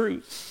that's the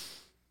truth.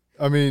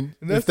 I mean,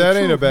 if that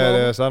ain't a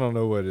badass, I don't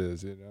know what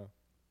is, you know.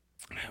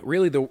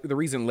 Really, the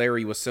reason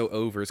Larry was so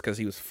over is because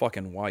he was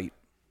fucking white.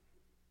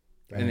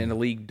 And in the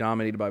league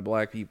dominated by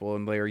black people,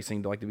 and Larry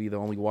seemed like to be the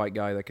only white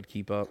guy that could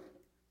keep up.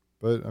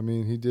 But, I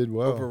mean, he did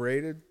well.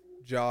 Overrated?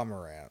 Ja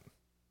Morant.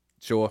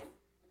 Sure.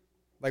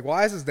 Like,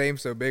 why is his name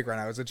so big right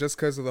now? Is it just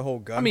because of the whole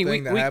gun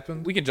thing that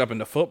happened? We can jump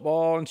into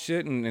football and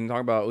shit and talk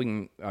about,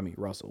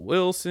 Russell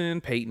Wilson,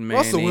 Peyton Manning,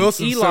 Russell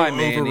Wilson's Eli so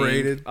Manning,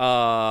 overrated.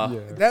 Yeah.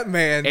 That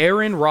man.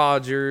 Aaron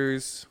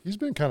Rodgers. He's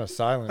been kind of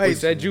silent. We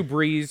said Drew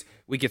Brees.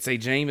 We could say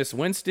Jameis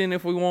Winston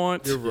if we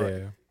want. You're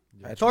right.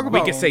 Yeah. Talk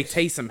about. We could say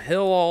Taysom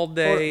Hill all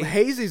day.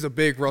 Hazey's a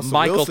big Russell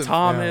Michael Wilson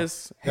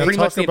Thomas. Yeah. Pretty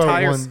Talk much the about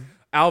entire one-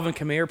 Alvin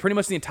Kamara. Pretty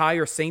much the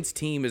entire Saints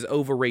team is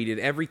overrated.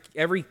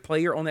 Every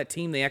player on that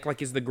team, they act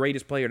like is the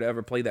greatest player to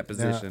ever play that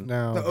position.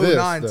 Now, The this,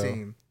 09 though,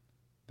 team.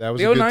 That was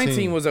The a good 09 team.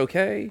 team was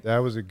okay. That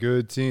was a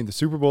good team. The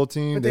Super Bowl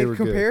team, But they they've were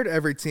compared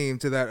every team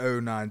to that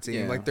 09 team.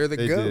 Yeah. Like, they're the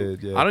good. They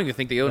GOAT. did, yeah. I don't even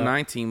think the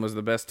 09 team was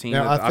the best team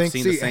Now, that I I've think-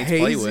 seen the Saints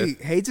play with.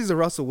 Hazey's a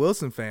Russell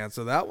Wilson fan,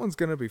 so that one's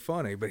going to be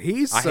funny. But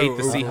he's I so hate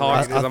the overrated.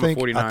 Seahawks 'cause I'm a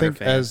 49er I think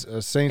fan. as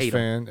a Saints Hate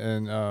 'em. fan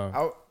and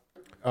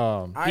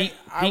Pete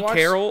watched-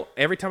 Carroll,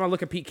 every time I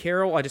look at Pete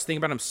Carroll, I just think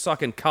about him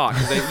sucking cock.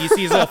 'Cause you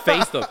see his little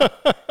face, though.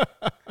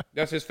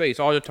 That's his face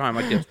all the time,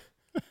 like this.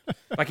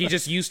 Like he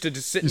just used to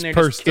just sitting He's there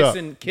just pursed up.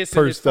 kissing his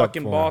Pursed up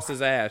fucking for him.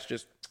 boss's ass.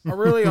 Just I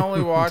really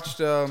only watched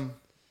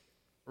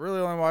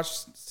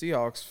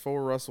Seahawks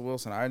for Russell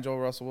Wilson. I enjoy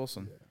Russell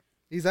Wilson.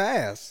 He's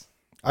ass.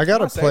 I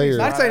got a player.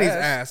 Not saying he's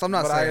ass. I'm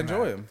not but saying I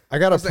enjoy that. him. I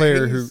got a I'm saying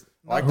player he's-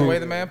 who I like the way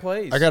the man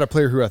plays. I got a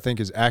player who I think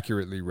is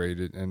accurately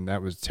rated, and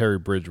that was Terry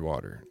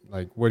Bridgewater.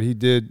 Like what he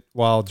did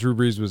while Drew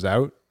Brees was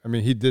out. I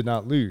mean, he did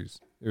not lose.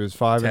 It was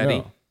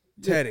 5-0.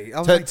 Teddy. I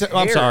was I'm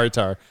like, sorry,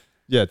 Tyler.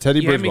 Yeah, Teddy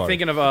you had Bridgewater. me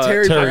thinking of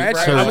Terry Terry-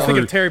 Bradshaw. Terry I was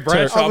thinking of Crews. Terry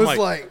Bradshaw. I I'm was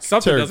like,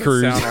 something Terry doesn't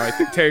Crews. sound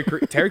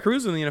right. Terry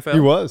Crews in the NFL. He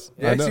was.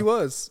 I Yes, know. he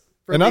was.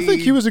 For And I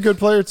think he was a good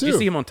player too. Did you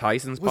see him on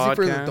Tyson's Was he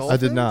for the podcast? Dolphins? I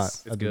did not.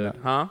 It's I did good, not.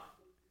 huh?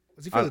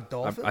 Was he for the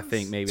Dolphins? I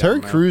think maybe. I Terry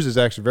don't know. Crews is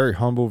actually very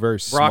humble, very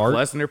Brock smart.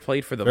 Lesnar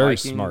played for the Very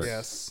Vikings. smart.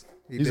 Yes.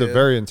 He He's did. a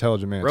very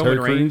intelligent man. Roman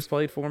Terry Reigns Crews.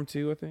 played for him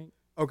too, I think.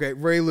 Okay,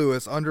 Ray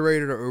Lewis,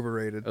 underrated or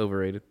overrated?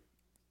 Overrated.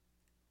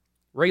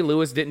 Ray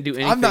Lewis didn't do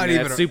anything I'm not in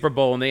even that a- Super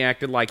Bowl, and they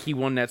acted like he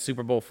won that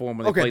Super Bowl for him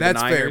when they Okay, played that's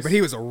the Niners. fair, but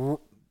he was a.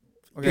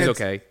 He's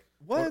okay.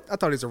 What? I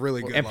thought he was a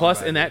really good. And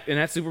plus, in linebacker.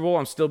 that Super Bowl,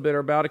 I'm still bitter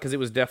about it because it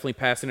was definitely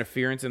pass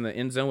interference in the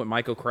end zone with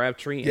Michael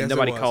Crabtree, and Yes, it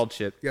nobody was. called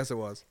shit. Yes, it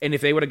was. And if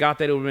they would have got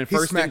that, it would have been He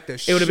first. smacked the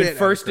It would have been shit out of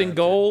first and Crabtree.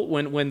 goal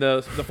when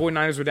the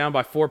 49ers were down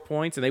by 4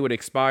 points, and they would have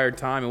expired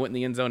time and went in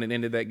the end zone and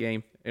ended that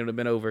game. It would have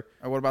been over.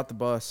 What about the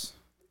bus?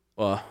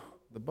 Uh,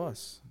 The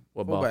bus.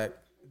 What bus? Fullback.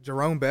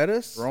 Jerome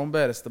Bettis, Jerome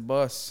Bettis, the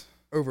bus.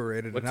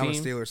 overrated, What and I'm a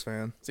team? Steelers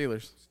fan.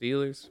 Steelers.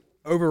 Steelers.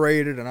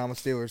 Overrated, and I'm a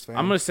Steelers fan.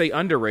 I'm gonna say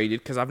underrated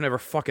because I've never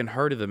fucking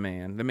heard of the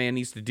man. The man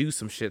needs to do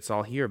some shit, so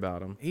I'll hear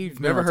about him. He's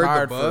been Never heard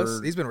retired the bus.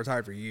 for He's been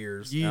retired for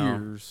years.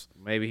 years.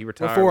 Maybe he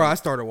retired. Before I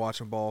started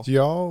watching ball, Do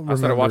y'all remember? I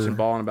started watching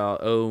ball in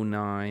about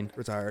 09.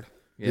 retired.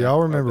 Do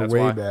y'all remember that's way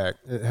why. back?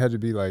 It had to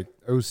be like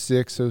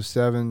 06,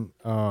 07.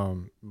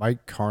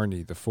 Mike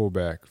Carney, the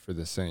fullback for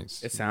the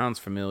Saints. It sounds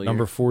familiar.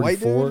 Number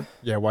 44. dude?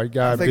 Yeah, white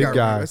guy, I think big I remember.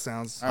 guy. That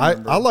sounds. I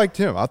liked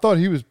him. I thought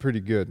he was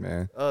pretty good,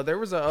 man. There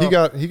was a He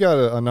got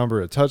a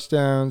number of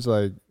touchdowns.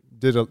 Like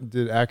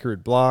did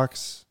accurate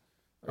blocks.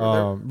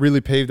 Really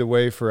paved the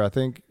way for I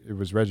think it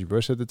was Reggie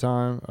Bush at the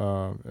time.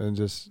 And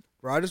just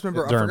Bro, I just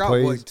remember. I during forgot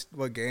plays.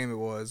 what game it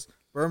was.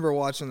 I remember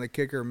watching the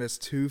kicker miss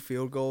 2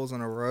 field goals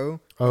in a row.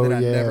 Oh, and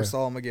then I yeah. never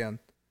saw him again.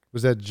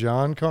 was that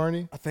John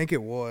Carney? I think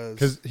it was.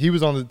 Because he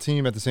was on the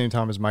team at the same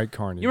time as Mike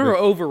Carney. You remember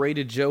how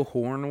overrated Joe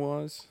Horn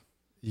was?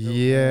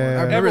 Yeah.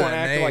 I remember Everyone that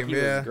acted like name,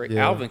 he yeah. was great.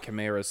 Yeah. Alvin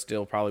Kamara is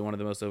still probably one of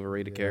the most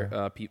overrated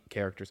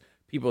characters.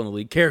 People in the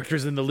league.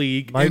 Characters in the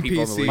league. Mike,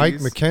 people in the league. Mike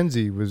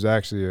McKenzie was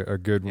actually a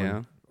good one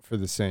Yeah. for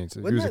the Saints. He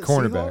Wasn't was a that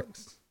cornerback.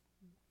 Seahawks?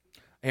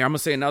 Hey, I'm going to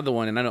say another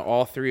one, and I know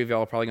all three of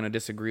y'all are probably going to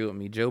disagree with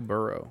me. Joe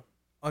Burrow.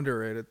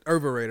 Underrated.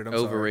 Overrated. I'm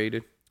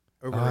Overrated.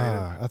 sorry.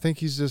 Overrated. I think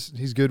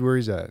he's good where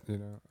he's at. You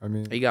know, I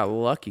mean, He got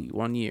lucky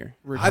 1 year.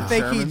 I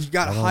think he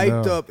got I don't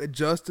hyped know. up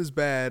just as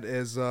bad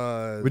as.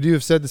 would you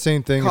have said the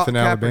same thing if an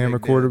Kaepernick Alabama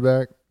did.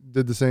 quarterback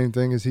did the same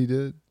thing as he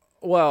did?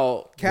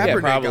 Well, yeah, Kaepernick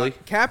probably.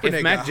 Kaepernick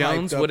If Mac got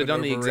Jones hyped up would have and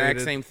done the exact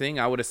overrated. same thing,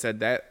 I would have said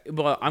that.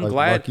 But I'm Like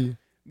glad. lucky?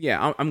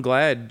 Yeah, I'm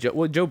glad.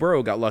 Joe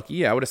Burrow got lucky.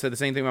 Yeah, I would have said the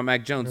same thing about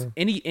Mac Jones.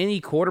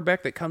 Any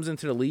quarterback that comes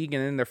into the league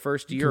and in their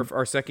first year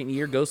or second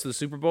year goes to the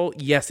Super Bowl,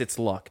 yes, it's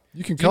luck.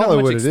 You can Do you know call how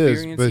it much what it is,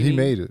 experience but you he need?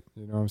 made it.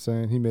 You know what I'm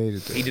saying? He made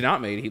it there. He did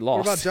not make it. He What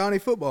lost. about Johnny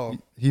Football?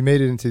 He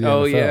made it into the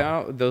Oh NFL.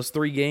 yeah, those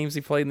 3 games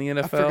he played in the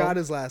NFL. I forgot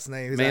his last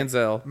name. He's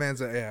Manziel.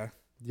 Manziel, yeah.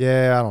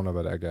 Yeah, I don't know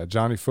about that guy.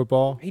 Johnny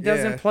Football. He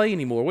doesn't play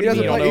anymore. What He do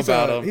you mean doesn't you don't play.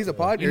 know about him? He's a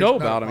podcast. You know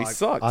about him. He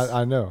sucks.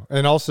 I know.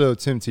 And also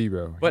Tim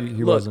Tebow. But he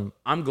look, wasn't.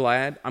 I'm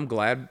glad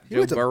He Joe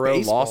went to Burrow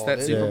baseball, lost that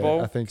didn't Super Yeah,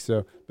 Bowl. I think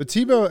so. But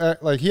Tebow,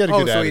 like, he had a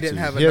good attitude. so he didn't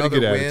have He had a another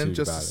good win attitude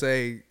just to about it.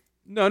 say.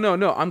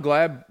 No. I'm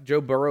glad Joe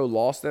Burrow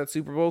lost that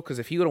Super Bowl because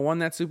if he would have won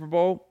that Super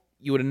Bowl,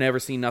 you would have never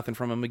seen nothing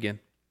from him again.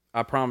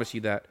 I promise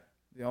you that.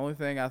 The only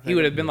thing I think He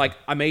would have been like,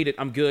 I made it,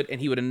 I'm good,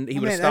 and he would have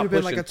That'd stopped have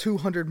been pushing.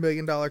 like a $200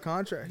 million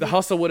contract. The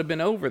hustle would have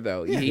been over,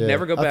 though. He'd Yeah.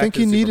 never go back I think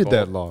to the he Super needed Bowl.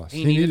 that loss.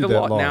 He needed the that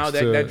loss. Now loss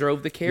that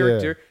drove the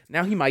character.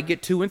 Now he might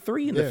get 2 and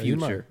 3 in the he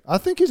might. future. I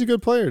think he's a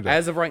good player, though.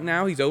 As of right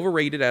now, he's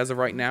overrated as of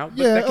right now. But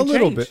Yeah, that can a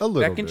little change. bit, a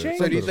little That can bit. change.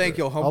 So do you little think bit.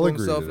 he'll I'll humble agree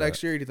himself to next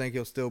that. year? Or do you think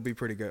he'll still be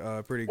pretty good?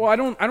 Well, I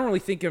don't really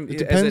think him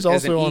depends as an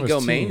also on his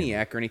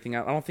egomaniac or anything.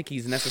 I don't think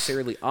he's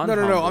necessarily unhumble.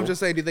 No. I'm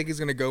just saying. Do you think he's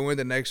going to go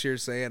into next year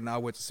saying, "I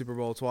went to Super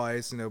Bowl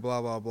twice. Blah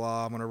blah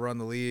blah. I'm going to run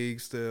the league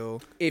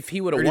still." If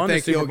he would Or have do you won the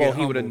think Super he'll Bowl, get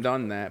he would have humbled?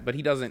 done that. But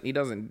he doesn't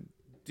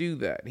do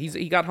that.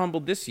 He got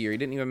humbled this year. He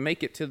didn't even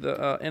make it to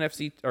the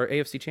NFC or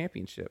AFC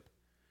Championship.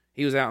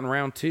 He was out in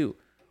round 2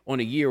 on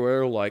a year where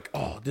they're like,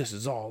 "Oh, this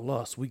is all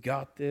us. We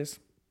got this."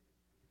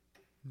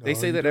 They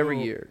say that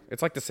every year.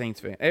 It's like the Saints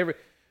fan.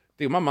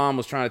 Dude, my mom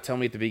was trying to tell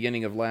me at the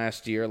beginning of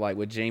last year, like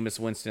with Jameis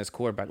Winston as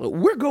quarterback, look,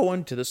 we're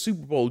going to the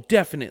Super Bowl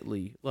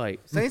definitely. Like,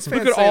 Saints look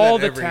fans at say all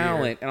that the every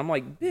talent, year. and I'm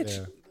like, bitch,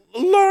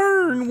 Yeah.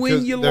 learn when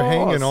Because you they're lost.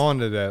 hanging on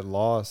to that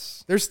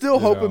loss. They're still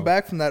hoping know.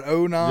 back from that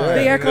 09.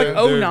 They act like they're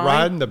 09.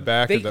 riding the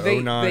back they, of the they,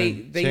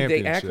 09 they act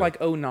championship.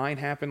 like 09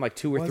 happened like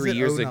 2 or Was 3 it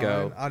years 09?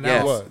 ago. I know.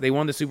 Yes, What? they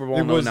won the Super Bowl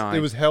it in was 09. it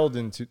was held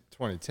in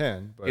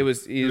 2010. But It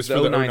was the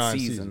for 09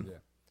 season. Yeah.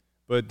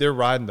 But they're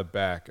riding the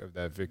back of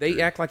that victory.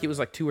 They act like it was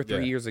like 2 or 3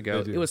 Yeah, years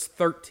ago. they do. It was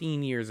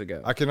 13 years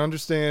ago. I can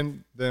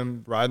understand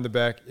them riding the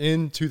back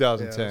in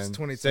 2010, Yeah, it was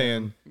 2010.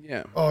 saying,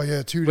 yeah. "Oh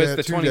yeah, two But it's that,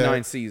 the two 29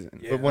 that." season.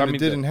 But when it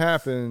didn't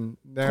happen,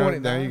 now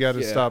 29? you got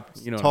to Yeah. stop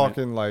You know what I mean.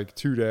 talking like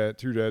two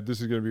that.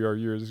 This is gonna be our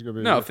year. This is gonna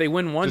be No, if they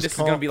win one, Just this is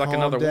going to be like calm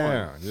another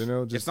down, one. You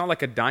know, just It's not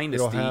like a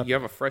dynasty. happen. You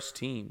have a fresh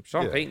team.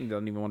 Sean Yeah. Payton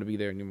doesn't even want to be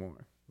there anymore.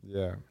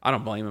 yeah. I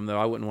don't blame him, though.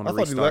 I wouldn't want I to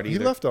thought restart he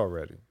either. left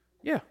already.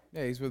 Yeah.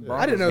 Yeah, he's with Yeah.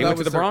 Broncos. I didn't know He that went to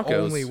was the their Broncos.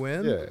 only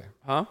win. Yeah,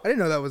 Huh? I didn't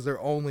know that was their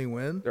only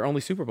win. Their only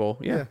Super Bowl.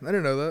 Yeah. I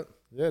didn't know that.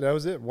 yeah. That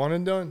was it. One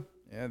and done.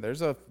 Yeah,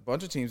 there's a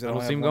bunch of teams that I don't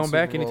don't see him have one going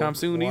back Super Bowl. anytime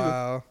soon either.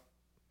 Wow.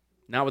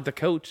 Not with the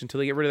coach. Until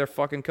they get rid of their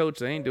fucking coach,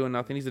 they ain't doing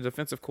nothing. He's a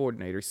defensive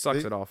coordinator. He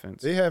sucks at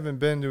offense. They haven't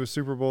been to a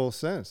Super Bowl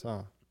since,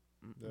 huh?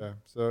 Yeah.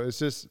 So it's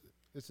just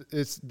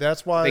it's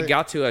that's why They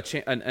got to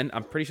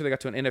I'm pretty sure they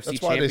got to an NFC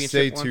that's why they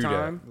say championship one to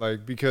time. that,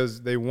 like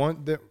because they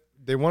want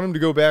them to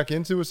go back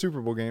into a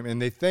Super Bowl game,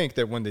 and they think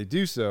that when they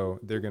do so,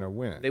 they're gonna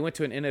win. They went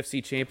to an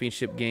NFC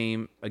championship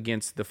game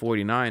against the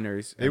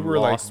 49ers. They and were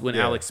like- lost when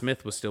yeah. Alex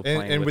Smith was still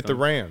playing. and with the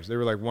them. Rams, they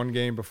were like one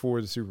game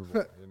before the Super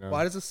Bowl. You know,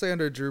 Why does it say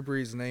under Drew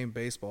Brees' name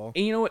baseball?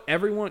 And you know what?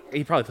 Everyone,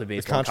 he probably played the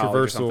baseball in college or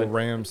controversial something.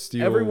 Rams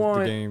steal Everyone-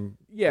 the game?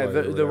 Yeah, play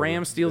or the whatever.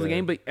 Rams steals the Yeah.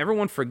 game, but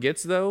everyone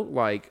forgets though.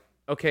 Like,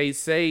 okay,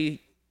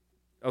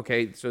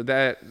 so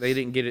that they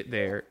didn't get it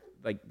there.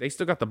 Like, they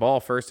still got the ball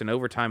first in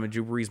overtime, and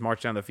Drew Brees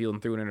marched down the field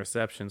and threw an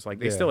interception. So, like,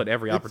 they Yeah. still had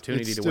every It's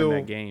opportunity to still- win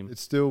that game. It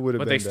still would have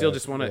But been they still bad.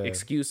 just want to Yeah.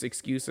 excuse.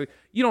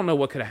 You don't know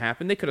what could have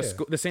happened. They could have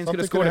Yeah. the Saints could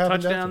have Something scored a coulda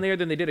happened touchdown after. there.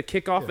 Then they did a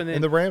kickoff, and then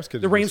And the Rams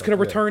could the Rams could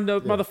have returned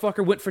the Yeah.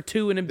 motherfucker, went for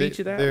 2, and then beat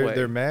you that they're, way.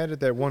 They're mad at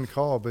that one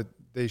call, but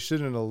they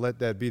shouldn't have let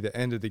that be the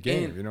end of the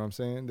game. And- You know what I'm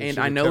saying? They And should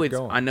I have know kept it's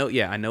going.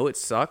 I know it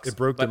sucks. It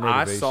broke but their I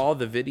motivation. saw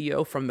the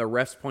video from the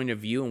ref's point of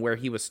view and where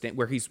he was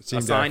where he's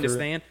Seemed assigned to accurate.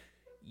 stand.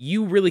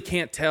 You really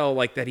can't tell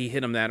like that he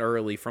hit him that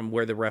early from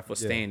where the ref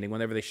was Yeah. standing.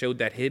 Whenever they showed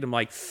that hit, I'm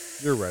like,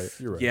 You're right.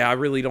 You're right. yeah, I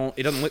really don't.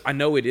 It doesn't look. I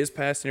know it is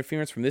pass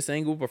interference from this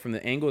angle, but from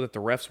the angle that the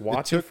ref's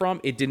watching took-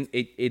 from, it didn't.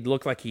 It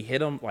looked like he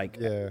hit him like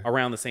Yeah.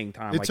 around the same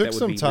time. It like, took that would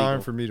some be time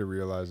legal. for me to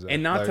realize that.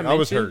 And not Like, to mention, I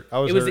was hurt. I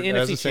was it was hurt. the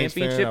As NFC a Saints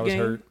fan, Championship I was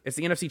game. hurt. It's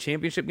the NFC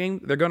Championship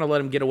game. They're going to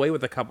let him get away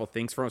with a couple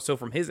things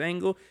from his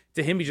angle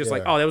to him. He's just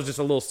like, Yeah. oh, that was just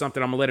a little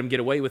something. I'm gonna let him get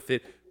away with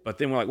it. But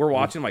then we're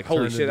watching like,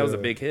 holy turned shit, that was a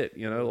into- big hit.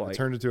 You know, like It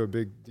turned into a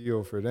big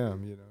deal for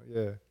them. You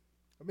know, yeah.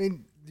 I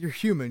mean, you're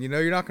human.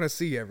 You're not going to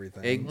see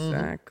everything.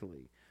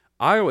 exactly.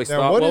 I always Now,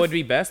 thought what what if- would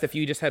be best if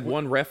you just had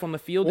one ref on the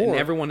field and Or-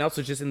 everyone else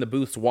was just in the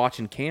booths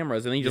watching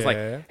cameras, and then you just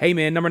Yeah. like, hey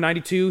man, number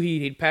 92,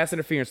 he'd pass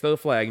interference, throw the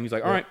flag, and he's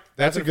like, all right,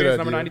 That's pass a good interference,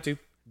 number idea. 92.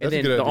 That's And a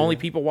then good the idea. only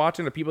people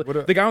watching are people.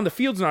 What The guy on the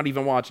field's not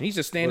even watching. He's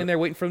just standing there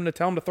waiting for them to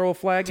tell him to throw a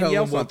flag Tell and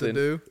yell him what to something.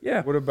 do?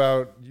 Yeah. What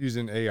about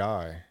using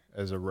AI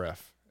as a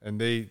ref? And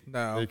they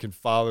No. can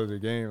follow the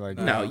game like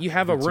No, you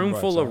have a Too room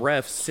much, full of huh?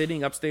 refs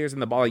sitting upstairs in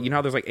the ball. You know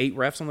how there's like 8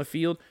 refs on the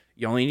field?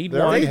 You only need They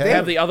one. already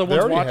Have the other they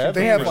ones already watching.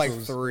 They have officials.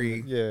 like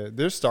 3. Yeah,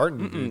 they're starting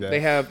to do that. They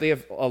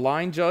have a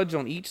line judge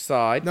on each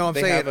side. No, I'm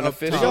they saying have an up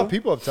They official. got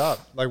people up top,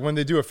 like when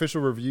they do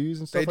official reviews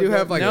and stuff. They do like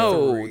have, that. like,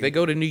 No, 3. they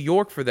go to New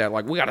York for that.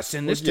 Like, we got to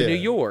send this to Yeah, New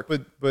York.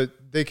 but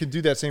they could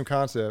do that same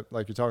concept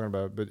like you're talking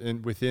about, but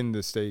within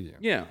the stadium.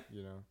 Yeah.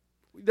 you know.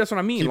 That's what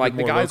I mean. Keep like it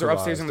the more guys are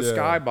upstairs in the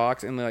localized,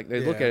 skybox and like they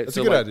look at it. That's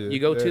so a good like, idea. you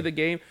go Yeah. to the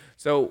game.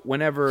 So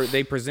whenever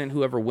they present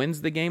whoever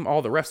wins the game,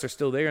 all the rest are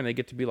still there, and they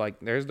get to be like,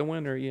 "There's the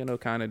winner,"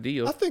 kind of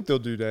deal. I think they'll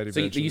do that So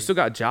eventually. you still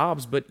got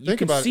jobs, but you Think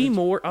can about it. see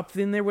more up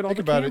in there with all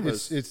Think the about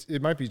cameras.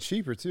 it might be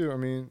cheaper too. I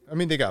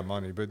mean they got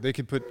money, but they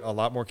could put a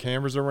lot more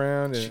cameras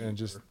around and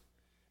just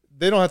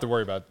they don't have to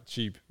worry about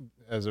cheap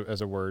as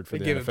a word for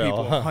They the give NFL.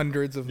 people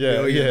hundreds of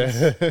yeah,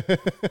 millions. yeah.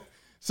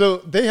 So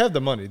they have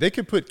the money. They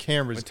could put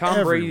cameras when Tom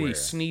everywhere. Brady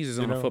sneezes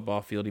on a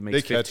football field, he They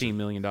makes catch $15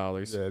 million.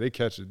 Yeah, they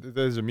catch it.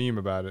 There's a meme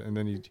about it, and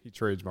then he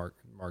trades Mark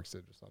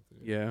Sid or something.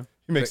 Yeah.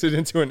 He makes it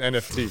into an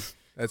NFT.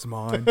 That's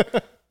mine.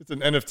 It's an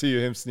NFT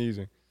of him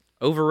sneezing.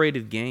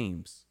 Overrated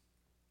games.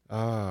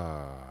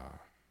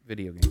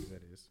 Video games,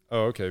 that is.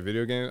 Oh, okay.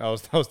 Video game. I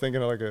was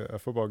thinking of like a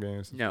football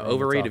game. No,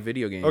 overrated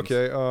video games.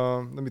 Okay.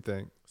 Let me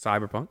think.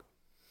 Cyberpunk.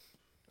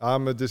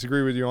 I'm gonna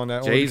disagree with you on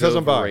that. Only Jay's because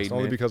I'm overrated, biased.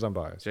 Only man. because I'm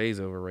biased. Jay's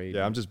overrated.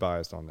 Yeah, I'm just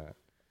biased on that.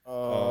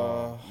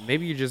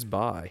 Maybe you just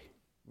buy.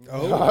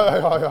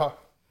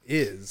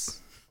 Is.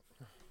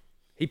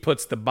 He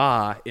puts the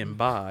buy in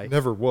buy.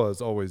 Never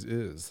was, always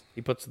is.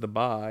 He puts the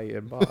buy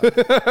in buy.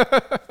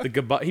 The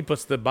goodbye. He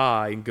puts the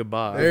buy in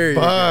goodbye. There you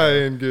Bye go.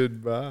 and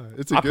goodbye.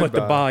 It's a I goodbye. put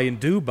the buy in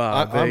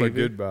Dubai, baby. I'm a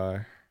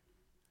goodbye.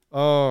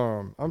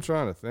 I'm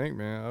trying to think,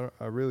 man.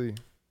 I really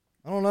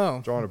I don't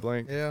know. drawing a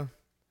blank. Yeah.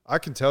 I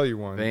can tell you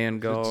one.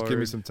 Vanguard. Just give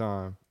me some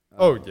time.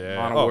 Oh yeah.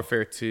 Modern Oh,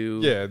 Warfare 2.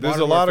 yeah. There's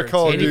Modern a lot of Warfare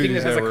Call of 2. Duty. Anything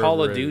that has a were Call of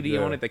overrated, Duty yeah.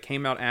 on it that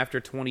came out after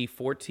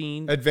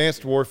 2014.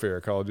 Advanced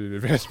Warfare, Call of Duty.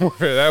 Advanced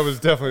Warfare. That was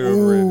definitely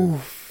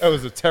overrated. That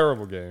was a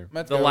terrible game.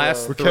 The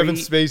last With three, Kevin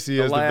Spacey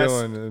the as last, the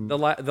villain. And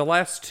the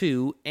last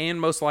two,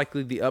 and most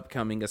likely the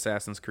upcoming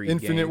Assassin's Creed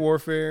Infinite game.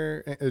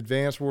 Warfare,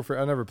 Advanced Warfare.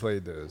 I never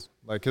played those.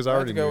 Like, because I I have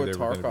already to go knew with they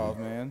were Tarkov, gonna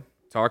be. man.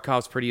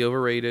 Tarkov's pretty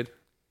overrated.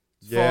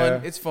 It's Yeah.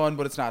 fun. It's fun,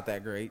 but it's not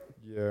that great.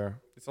 Yeah.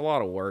 It's a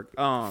lot of work.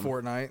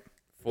 Fortnite.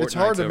 It's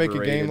hard to Fortnite's make a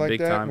overrated, game like big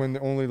that time. when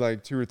only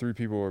like 2 or 3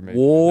 people are making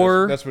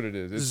War it. That's what it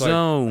is. It's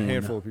Zone. like a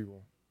handful of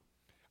people.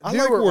 I New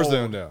like or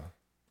Warzone old? though.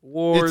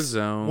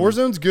 Warzone.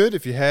 Warzone's good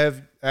if you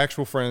have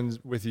actual friends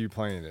with you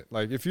playing it.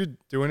 Like if you're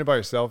doing it by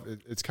yourself,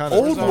 it's kind of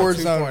Old Warzone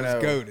Warzone 2.0.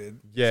 is goated.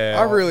 Yeah,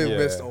 I really yeah.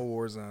 missed old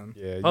Warzone.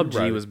 Yeah, you're PUBG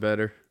right. was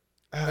better.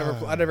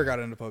 I never got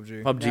into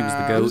PUBG. PUBG was the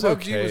Nah, goat. was PUBG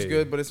okay. was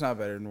good, but it's not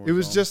better than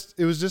Warzone.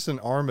 It was just an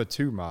Arma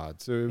 2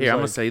 mod. So it was Here, I'm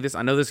like, gonna say this.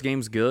 I know this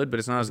game's good, but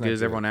it's not as not good as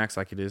good. everyone acts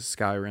like it is.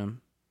 Skyrim.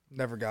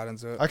 Never got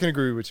into it. I can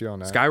agree with you on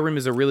that. Skyrim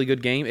is a really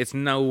good game. It's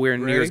nowhere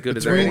near Ready? as good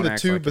as Between everyone the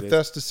acts 2 like it is.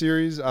 Bethesda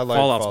series, I like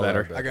Fallout's Fallout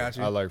better. I got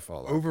you. I like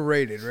Fallout.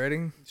 Overrated.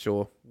 Ready?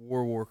 Sure.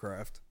 War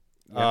Warcraft.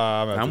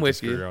 I'm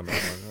with you. on that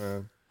one.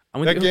 man.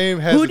 I'm That game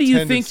has Who a do you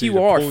think tendency you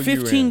to are? pull you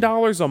in.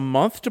 $15 a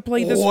month to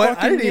play this What?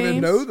 fucking I didn't game?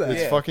 even know that.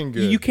 It's Yeah. fucking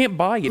good. You can't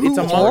buy it. Who It's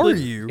a are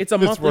monthly. you? It's a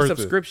It's monthly worth it.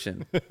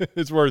 subscription.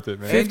 It's worth it,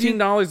 man.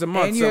 $15 a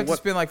month. And you So have to what?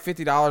 spend like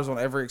 $50 on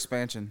every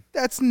expansion.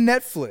 That's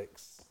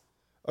Netflix.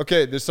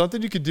 Okay, there's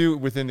something you could do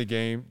within the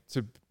game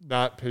to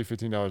not pay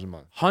 $15 a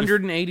month.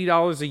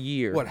 $180 a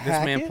year. What, This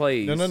hack man it?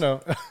 plays.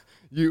 No.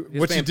 You This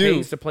what man you do?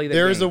 pays to play that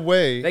there is a game.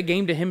 way. That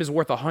game to him is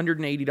worth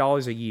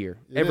 $180 a year.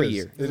 It every is.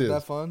 year. It Isn't is.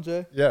 that fun,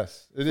 Jay?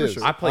 Yes, it is.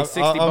 sure. I play 60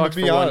 I'm gonna bucks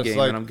be for one honest, game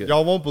like, and I'm good.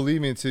 Y'all won't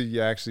believe me until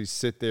you actually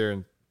sit there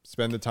and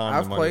spend the time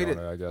I've and money played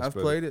on it. it. I guess I've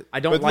but played it. I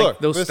don't But like look,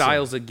 those listen.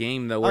 styles of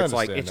game though, where I it's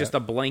like understand it's just that.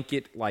 a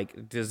blanket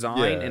like design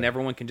Yeah. and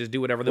everyone can just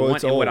do whatever they Well, want,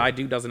 it's and what old. I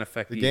do doesn't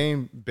affect The you.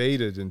 game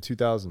betaed in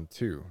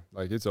 2002.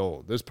 Like it's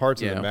old. There's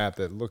parts of Yeah. the map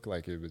that look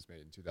like it was made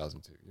in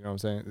 2002. You know what I'm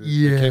saying?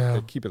 Yeah.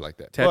 They keep it like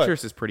that.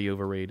 Tetris is pretty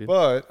overrated.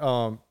 But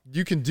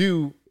you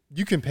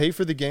can pay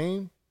for the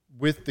game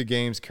with the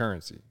game's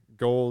currency.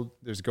 Gold,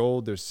 there's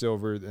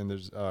silver, and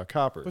there's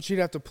copper. But you'd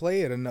have to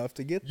play it enough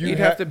to get there. You'd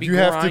have to be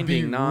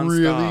grinding really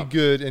nonstop.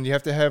 good, and you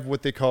have to have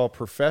what they call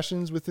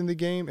professions within the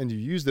game, and you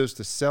use those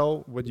to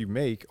sell what you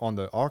make on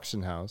the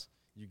auction house.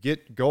 You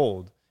get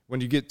gold.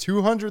 When you get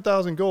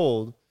 200,000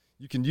 gold,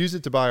 you can use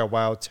it to buy a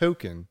WoW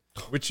token,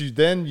 which you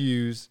then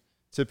use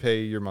to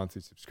pay your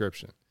monthly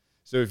subscription.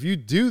 So if you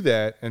do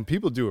that, and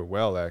people do it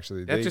well,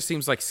 actually. That just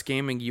seems like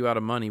scamming you out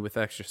of money with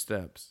extra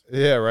steps.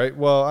 Yeah, right.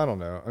 Well, I don't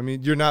know. I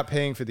mean, you're not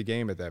paying for the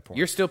game at that point.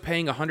 You're still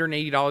paying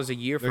 $180 a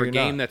year for No, a you're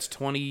game not. that's No,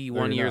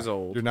 21 you're years not.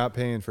 old. You're not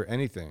paying for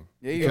anything.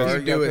 Yeah, Because you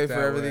you gotta do pay it for that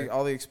everything, way.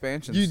 all the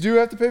expansions. You do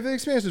have to pay for the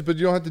expansions, but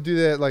you don't have to do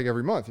that like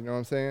every month. You know what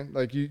I'm saying?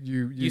 Like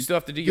you still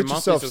have to do get your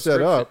monthly yourself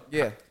set up.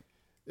 Yeah.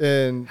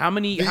 And How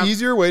many- The how-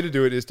 easier way to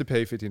do it is to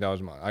pay $15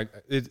 a month.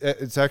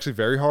 It's actually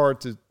very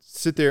hard to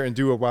sit there and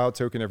do a WoW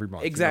token every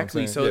month.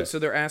 Exactly. You know what I'm saying? So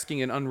they're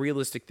asking an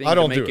unrealistic thing I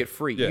don't to make do it it.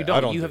 free. Yeah, you I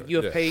don't. don't You do have it. you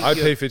have Yeah. paid. I'd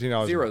you pay have $15 a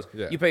month. zeros.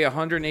 Yeah. You pay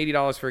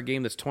 $180 for a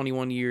game that's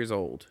 21 years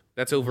old.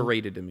 That's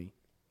overrated to me.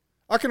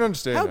 I can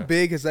understand How that.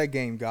 big has that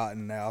game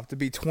gotten now to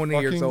be 20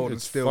 years Fucking- old and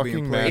it's still being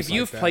fucking played? massive. If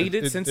you've like played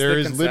that? it since there the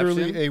is conception,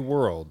 literally a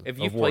world. if of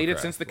you've played it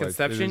Warcraft. since the Like, it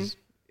conception, is-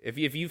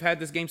 if you've had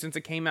this game since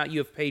it came out, you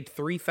have paid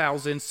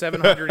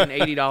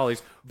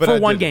 $3,780 but for I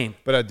one didn't. game.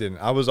 But I didn't.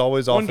 I was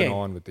always off One and game.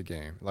 on with the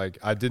game. Like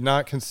I did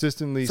not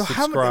consistently So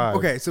how subscribe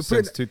many? Okay, so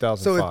since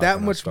 2005. so with that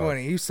when I much started.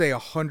 money, you say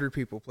 100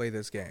 people play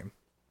this game.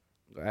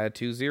 Add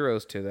 2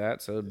 zeros to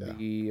that, so it'd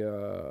be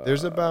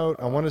there's about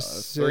I want to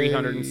say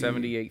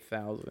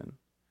 378,000.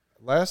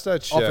 Last I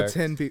checked, off of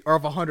 10 people or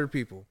of 100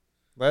 people.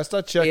 Last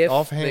I checked, If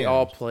offhand, they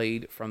all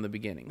played from the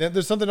beginning. Now,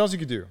 there's something else you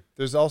could do.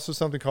 There's also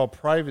something called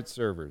private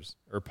servers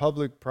or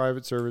public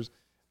private servers,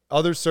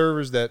 other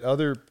servers that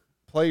other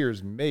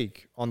players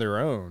make on their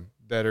own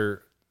that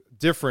are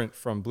different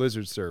from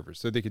Blizzard servers,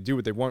 so they could do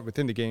what they want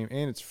within the game,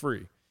 and it's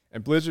free.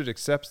 And Blizzard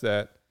accepts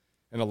that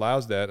and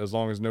allows that as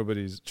long as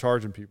nobody's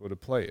charging people to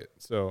play it.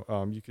 So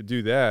you could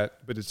do that,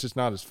 but it's just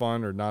not as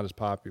fun or not as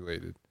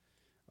populated.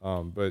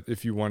 But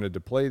if you wanted to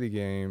play the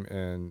game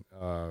and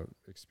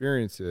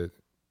experience it,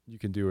 you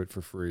can do it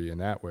for free in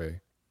that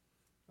way.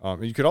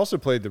 And you could also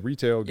play the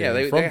retail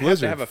game from Blizzard have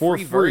to have a for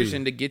free free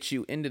version to get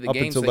you into the up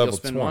game, until so you'll level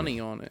spend 20. money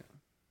on it.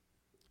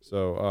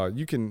 So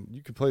you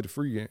can play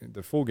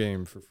the full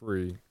game for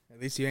free. At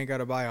least you ain't got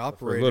to buy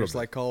operators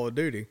like Call of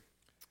Duty.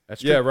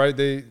 That's true. Yeah, right.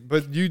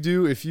 But you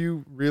do, if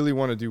you really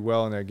want to do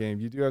well in that game,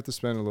 you do have to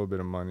spend a little bit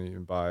of money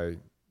and buy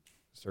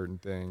certain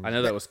things. I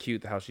know that was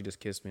cute how she just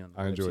kissed me on the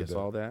I lips. enjoyed You that.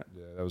 saw that?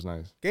 Yeah, that was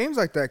nice. Games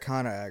like that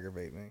kind of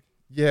aggravate me.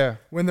 Yeah,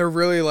 When they're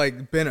really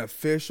like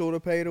beneficial to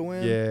pay to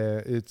win.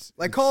 yeah. It's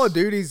Call of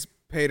Duty's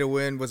pay to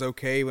win was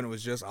okay when it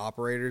was just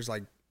operators,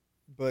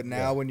 but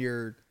now when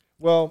you're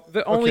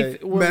The only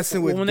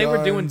messing with when they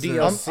were doing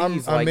guns and-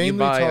 DLCs, like you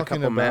buy a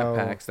couple map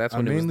packs. That's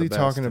when I'm it was mainly the best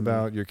talking to me.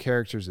 about your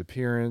character's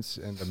appearance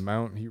and the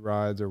mount he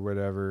rides or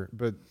whatever.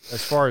 But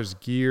as far as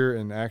gear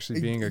and actually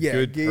being a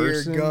good gear,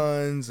 person,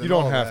 guns, you and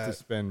don't all have that. to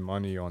spend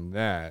money on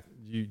that.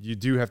 You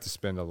do have to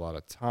spend a lot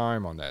of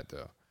time on that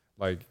though,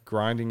 like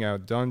grinding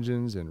out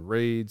dungeons and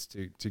raids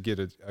to get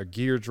a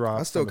gear drop.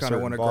 I still kind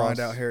of want to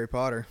grind out Harry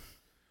Potter.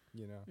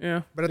 You know,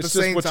 Yeah, But at it's the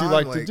just same what time, you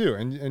like to do,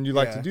 and you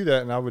like to yeah. do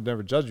that, and I would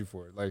never judge you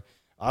for it. Like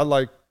I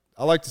like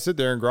to sit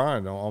there and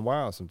grind on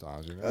WoW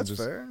sometimes. You know, That's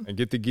fair. And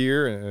get the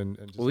gear and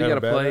just well, we got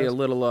got to play a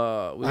little.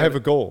 I have a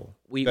goal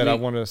we- that I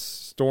we- want to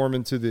storm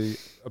into the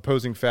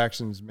opposing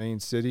faction's main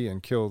city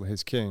and kill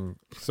his king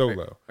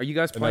solo. Are you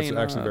guys And that's playing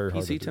actually very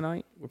hard to PC do.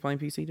 tonight? We're playing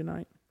PC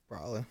tonight.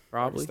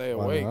 Probably. Stay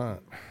Why awake.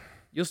 not?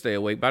 You'll stay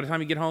awake. By the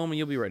time you get home, and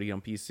you'll be ready to get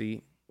on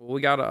PC. We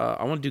got.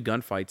 I want to do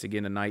gunfights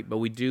again tonight, but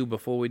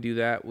before we do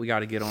that, we got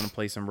to get on and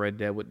play some Red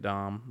Dead with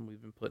Dom.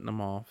 We've been putting them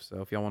off,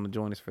 so if y'all want to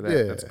join us for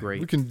that, that's great.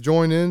 We can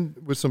join in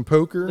with some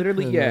poker.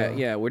 Literally, and,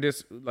 yeah. We're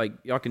just like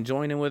y'all can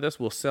join in with us.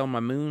 We'll sell my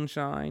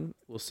moonshine.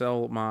 We'll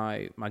sell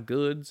my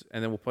goods,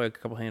 and then we'll play a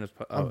couple hands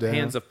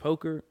of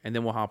poker, and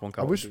then we'll hop on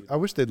Call of Duty. I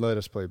wish they'd let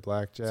us play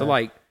blackjack. So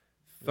like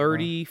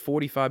 30,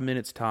 45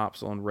 minutes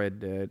tops on Red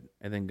Dead,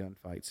 and then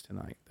gunfights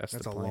tonight. That's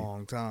That's the a plan.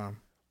 long time.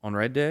 On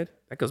Red Dead,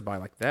 that goes by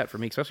like that for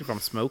me, especially if I'm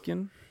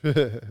smoking.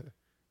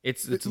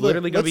 It's Look,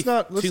 literally gonna be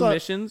let's two not-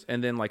 missions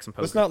and then like some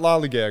poker. Let's not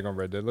lollygag on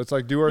Red Dead. Let's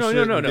like do our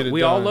shit. No. and get it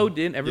We all done. load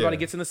in. Everybody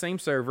Yeah. gets in the same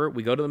server.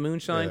 We go to the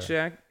Moonshine Yeah.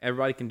 Shack.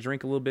 Everybody can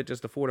drink a little bit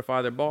just to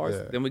fortify their bars.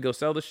 Yeah. Then we go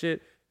sell the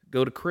shit.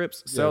 Go to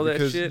Crips, Yeah, sell that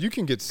because shit. You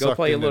can get go sucked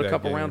play a into little that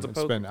couple game rounds of and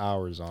poker. spend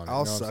hours on it.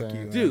 I'll you know what I'm suck you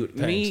saying? in. Dude,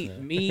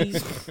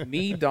 Thanks, man.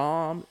 me,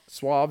 Dom,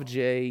 Suave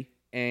Jay,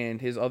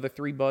 and his other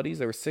 3 buddies.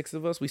 There were 6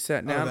 of us. We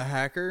sat Oh, down. the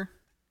hacker.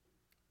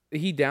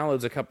 He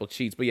downloads a couple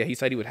cheats, but yeah, he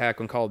said he would hack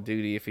on Call of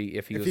Duty if he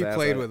If was he ass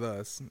played at it. with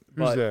us, Who's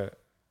but- that?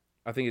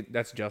 I think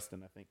that's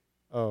Justin. I think.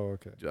 Oh,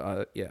 okay.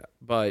 Yeah,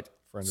 but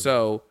Friend of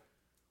so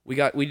we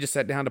just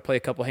sat down to play a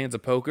couple hands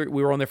of poker.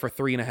 We were on there for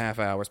 3.5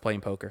 hours playing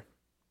poker.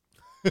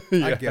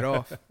 I'd get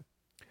off.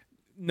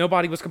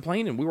 Nobody was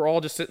complaining. We were all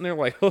just sitting there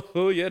like,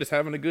 oh yeah, just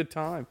having a good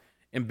time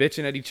and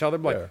bitching at each other.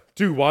 Like, Yeah.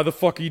 dude, why the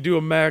fuck are you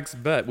doing max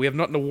bet? We have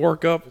nothing to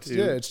work up to.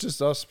 Yeah, it's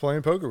just us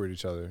playing poker with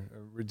each other.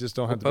 We just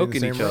don't have to be in the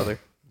poking same each room. other.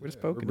 We're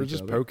just poking We're each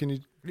just other.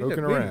 poking we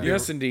around.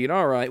 Yes, indeed.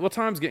 All right. Well,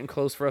 time's getting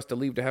close for us to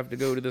leave to have to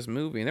go to this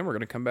movie, and then we're going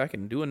to come back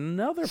and do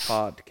another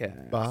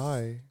podcast.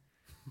 Bye.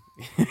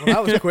 Well,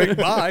 that was quick.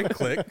 Bye.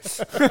 Click.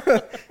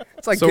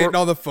 It's like So getting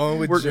on the phone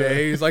with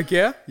Jay. He's like,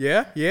 yeah.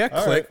 Click.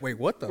 right. Wait,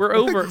 what the? We're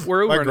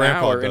over My an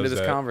grandpa hour does into this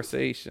that.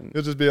 conversation.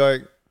 He'll just be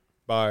like,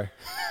 bye.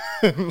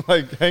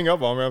 Like, hang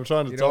up on me. I'm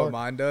trying to You know what talk.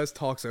 mine does?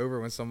 Talks over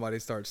when somebody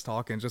starts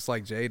talking, just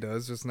like Jay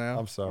does just now.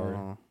 I'm sorry.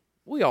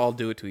 We all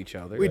do it to each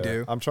other. We Yeah,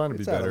 do. I'm trying to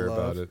be It's out of better love.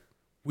 about it.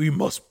 We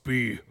must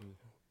be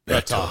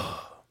better.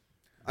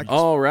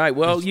 All right.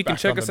 Well, He's you can back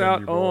check on the us out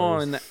menu, boys.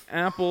 on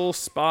Apple, get a little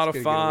Spotify,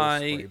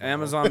 spray bottle.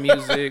 Amazon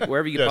Music,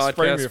 wherever you get Yeah,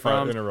 spray me podcasts if I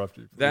from. interrupt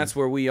you. That's please.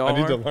 where we are. I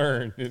need to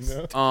learn, you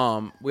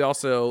know? We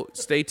also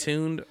stay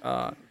tuned.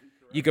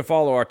 You can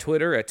follow our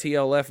Twitter at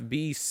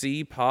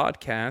TLFBC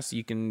Podcast.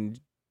 You can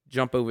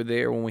jump over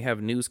there when we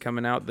have news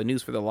coming out. The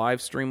news for the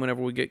live stream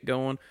whenever we get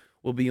going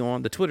will be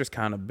on. The Twitter's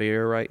kind of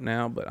bare right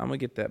now, but I'm going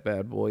to get that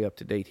bad boy up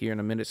to date here in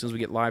a minute. As soon as we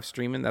get live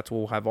streaming, that's where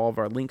we'll have all of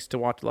our links to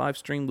watch live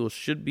stream. We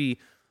should be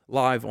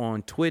live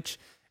on Twitch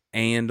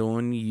and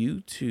on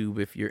YouTube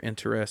if you're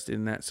interested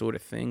in that sort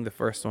of thing. The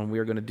first one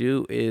we're going to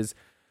do is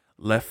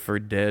Left 4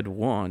 Dead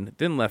 1,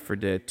 then Left 4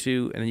 Dead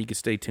 2, and then you can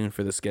stay tuned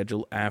for the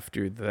schedule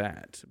after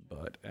that.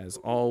 But as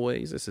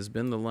always, this has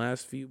been the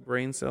Last Few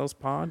Brain Cells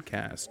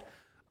podcast.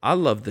 I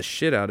love the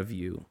shit out of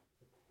you.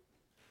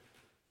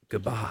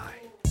 Goodbye.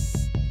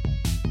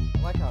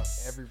 I like how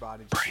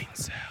everybody Brain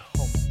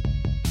cells.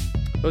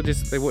 Well,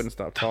 just they wouldn't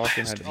stop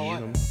talking. Had to mute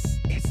them.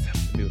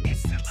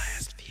 It's the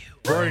last few.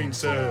 Brain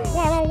cells.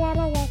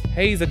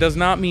 Hazey does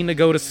not mean to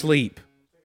go to sleep.